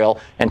Israel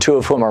and two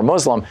of whom are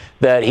Muslim,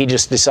 that he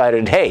just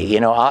decided, hey,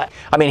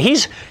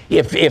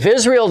 if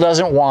Israel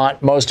doesn't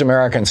want most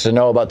Americans to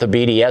know about the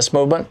BDS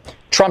movement,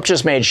 Trump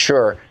just made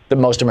sure that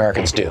most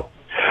Americans do.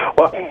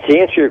 Well, to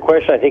answer your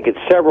question, I think it's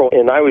several,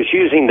 and I was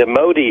using the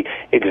Modi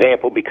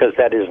example because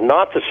that is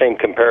not the same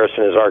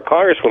comparison as our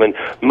congresswoman.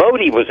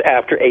 Modi was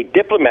after a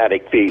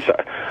diplomatic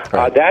visa.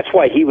 That's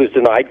why he was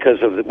denied,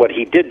 because of what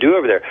he did do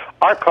over there.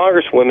 Our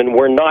congresswomen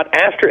were not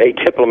after a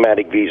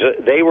diplomatic visa.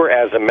 They were,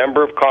 as a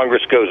member of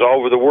Congress, goes all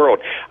over the world.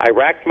 I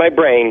racked my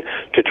brain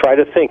to try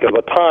to think of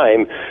a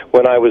time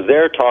when I was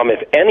there, Tom,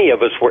 if any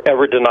of us were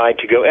ever denied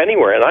to go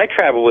anywhere. And I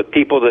traveled with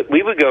people that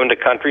we would go into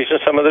countries,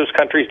 and some of those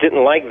countries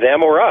didn't like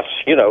them or us,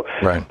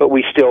 but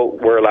we still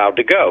were allowed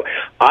to go.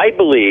 I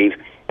believe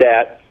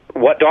that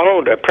what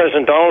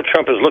President Donald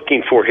Trump is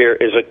looking for here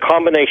is a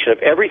combination of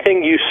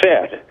everything you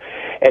said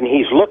and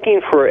he's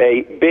looking for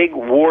a big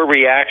war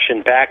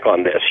reaction back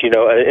on this,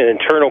 an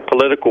internal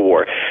political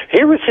war.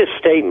 Here was his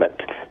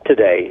statement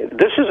today.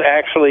 This is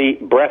actually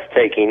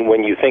breathtaking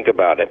when you think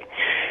about it.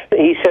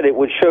 He said it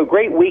would show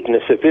great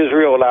weakness if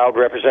Israel allowed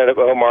Representative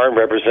Omar and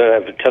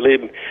Representative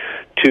Tlaib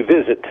to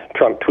visit,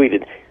 Trump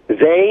tweeted.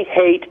 They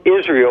hate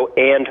Israel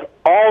and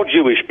all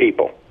Jewish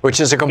people. Which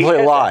is a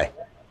complete lie.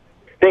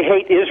 They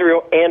hate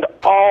Israel and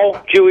all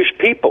Jewish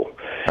people,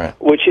 right.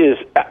 Which is,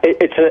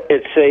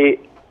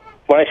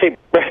 when I say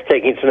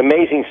breathtaking, it's an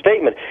amazing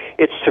statement.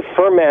 It's to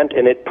ferment,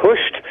 and it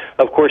pushed,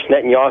 of course,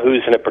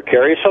 Netanyahu's in a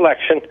precarious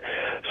election.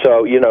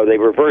 So, they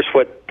reversed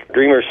what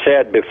Dreamer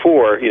said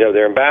before,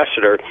 their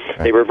ambassador. Right.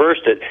 They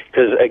reversed it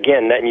because,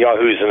 again,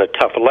 Netanyahu's in a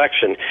tough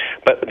election.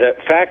 But the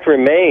fact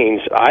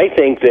remains, I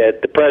think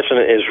that the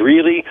president is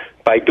really,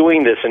 by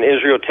doing this, and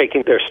Israel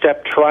taking their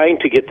step, trying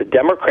to get the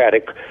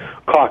Democratic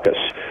caucus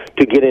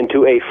to get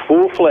into a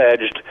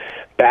full-fledged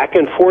back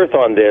and forth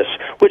on this,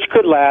 which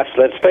could last,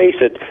 let's face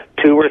it,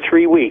 2 or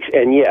 3 weeks.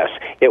 And yes,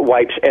 it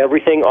wipes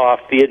everything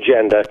off the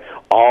agenda,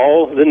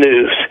 all the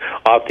news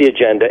off the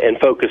agenda, and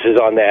focuses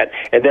on that.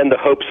 And then the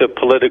hopes of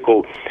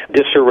political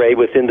disarray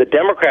within the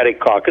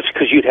Democratic caucus,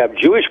 because you'd have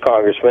Jewish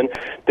congressmen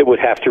that would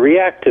have to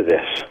react to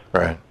this.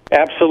 Right.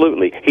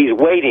 Absolutely. He's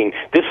waiting.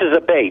 This is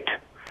a bait.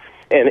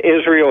 And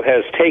Israel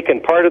has taken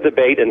part of the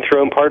bait and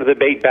thrown part of the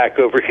bait back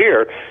over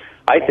here,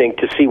 I think,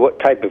 to see what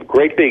type of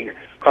great big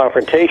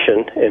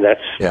confrontation, and that's,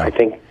 I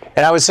think...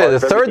 And I would say the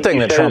third thing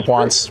that Trump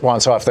wants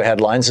off the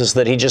headlines is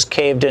that he just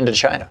caved into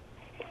China.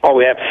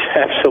 Oh,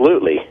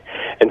 absolutely.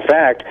 In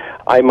fact,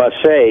 I must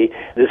say,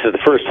 this is the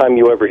first time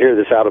you ever hear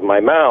this out of my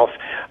mouth,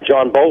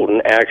 John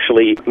Bolton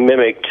actually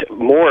mimicked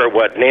more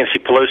what Nancy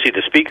Pelosi,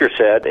 the Speaker,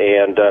 said,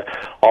 and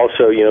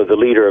also, the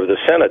leader of the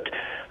Senate,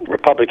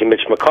 Republican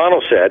Mitch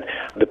McConnell, said.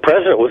 The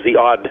president was the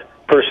odd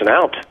person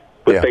out,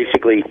 with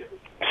basically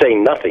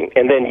saying nothing,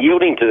 and then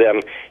yielding to them,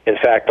 in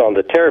fact, on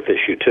the tariff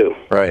issue, too.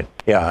 Right,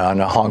 yeah, on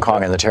Hong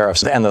Kong and the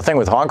tariffs. And the thing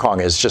with Hong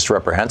Kong is just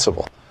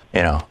reprehensible,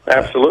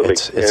 Absolutely,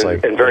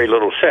 and very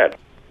little said.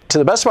 To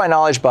the best of my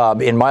knowledge,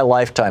 Bob, in my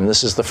lifetime,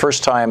 this is the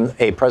first time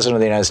a president of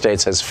the United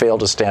States has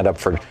failed to stand up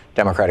for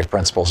democratic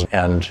principles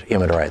and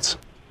human rights.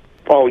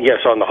 Oh,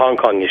 yes, on the Hong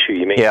Kong issue,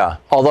 you mean? Yeah,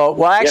 although,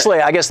 well,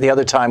 actually, I guess the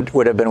other time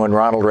would have been when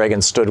Ronald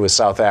Reagan stood with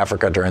South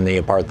Africa during the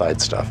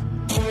apartheid stuff.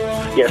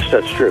 Yes,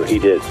 that's true, he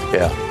did.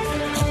 Yeah.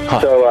 Huh.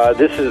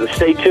 So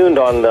stay tuned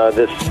on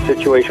this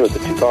situation with the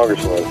two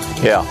congressmen.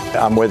 Yeah,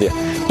 I'm with you.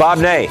 Bob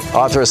Ney,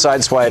 author of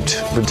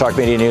Sideswiped for Talk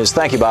Media News.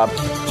 Thank you, Bob.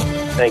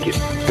 Thank you.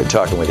 Good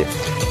talking with you.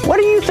 What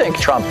do you think,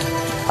 Trump?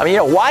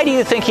 Why do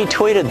you think he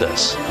tweeted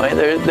this?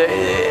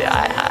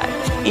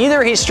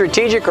 Either he's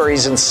strategic or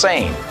he's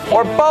insane,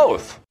 or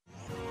both.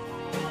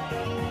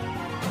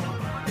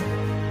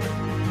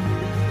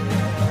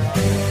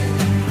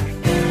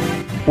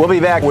 We'll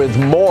be back with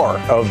more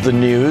of the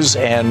news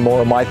and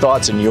more of my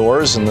thoughts and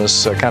yours in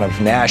this kind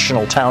of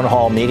national town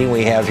hall meeting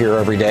we have here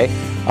every day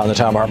on the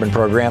Thom Hartmann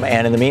program.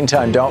 And in the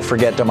meantime, don't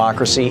forget,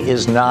 democracy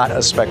is not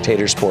a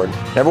spectator sport.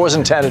 Never was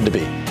intended to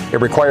be. It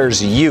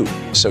requires you.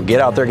 So get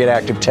out there, get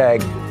active,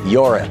 tag,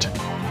 you're it.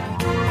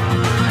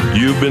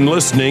 You've been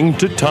listening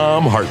to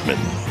Thom Hartmann.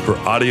 For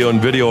audio and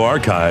video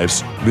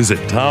archives, visit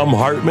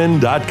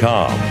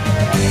thomhartmann.com.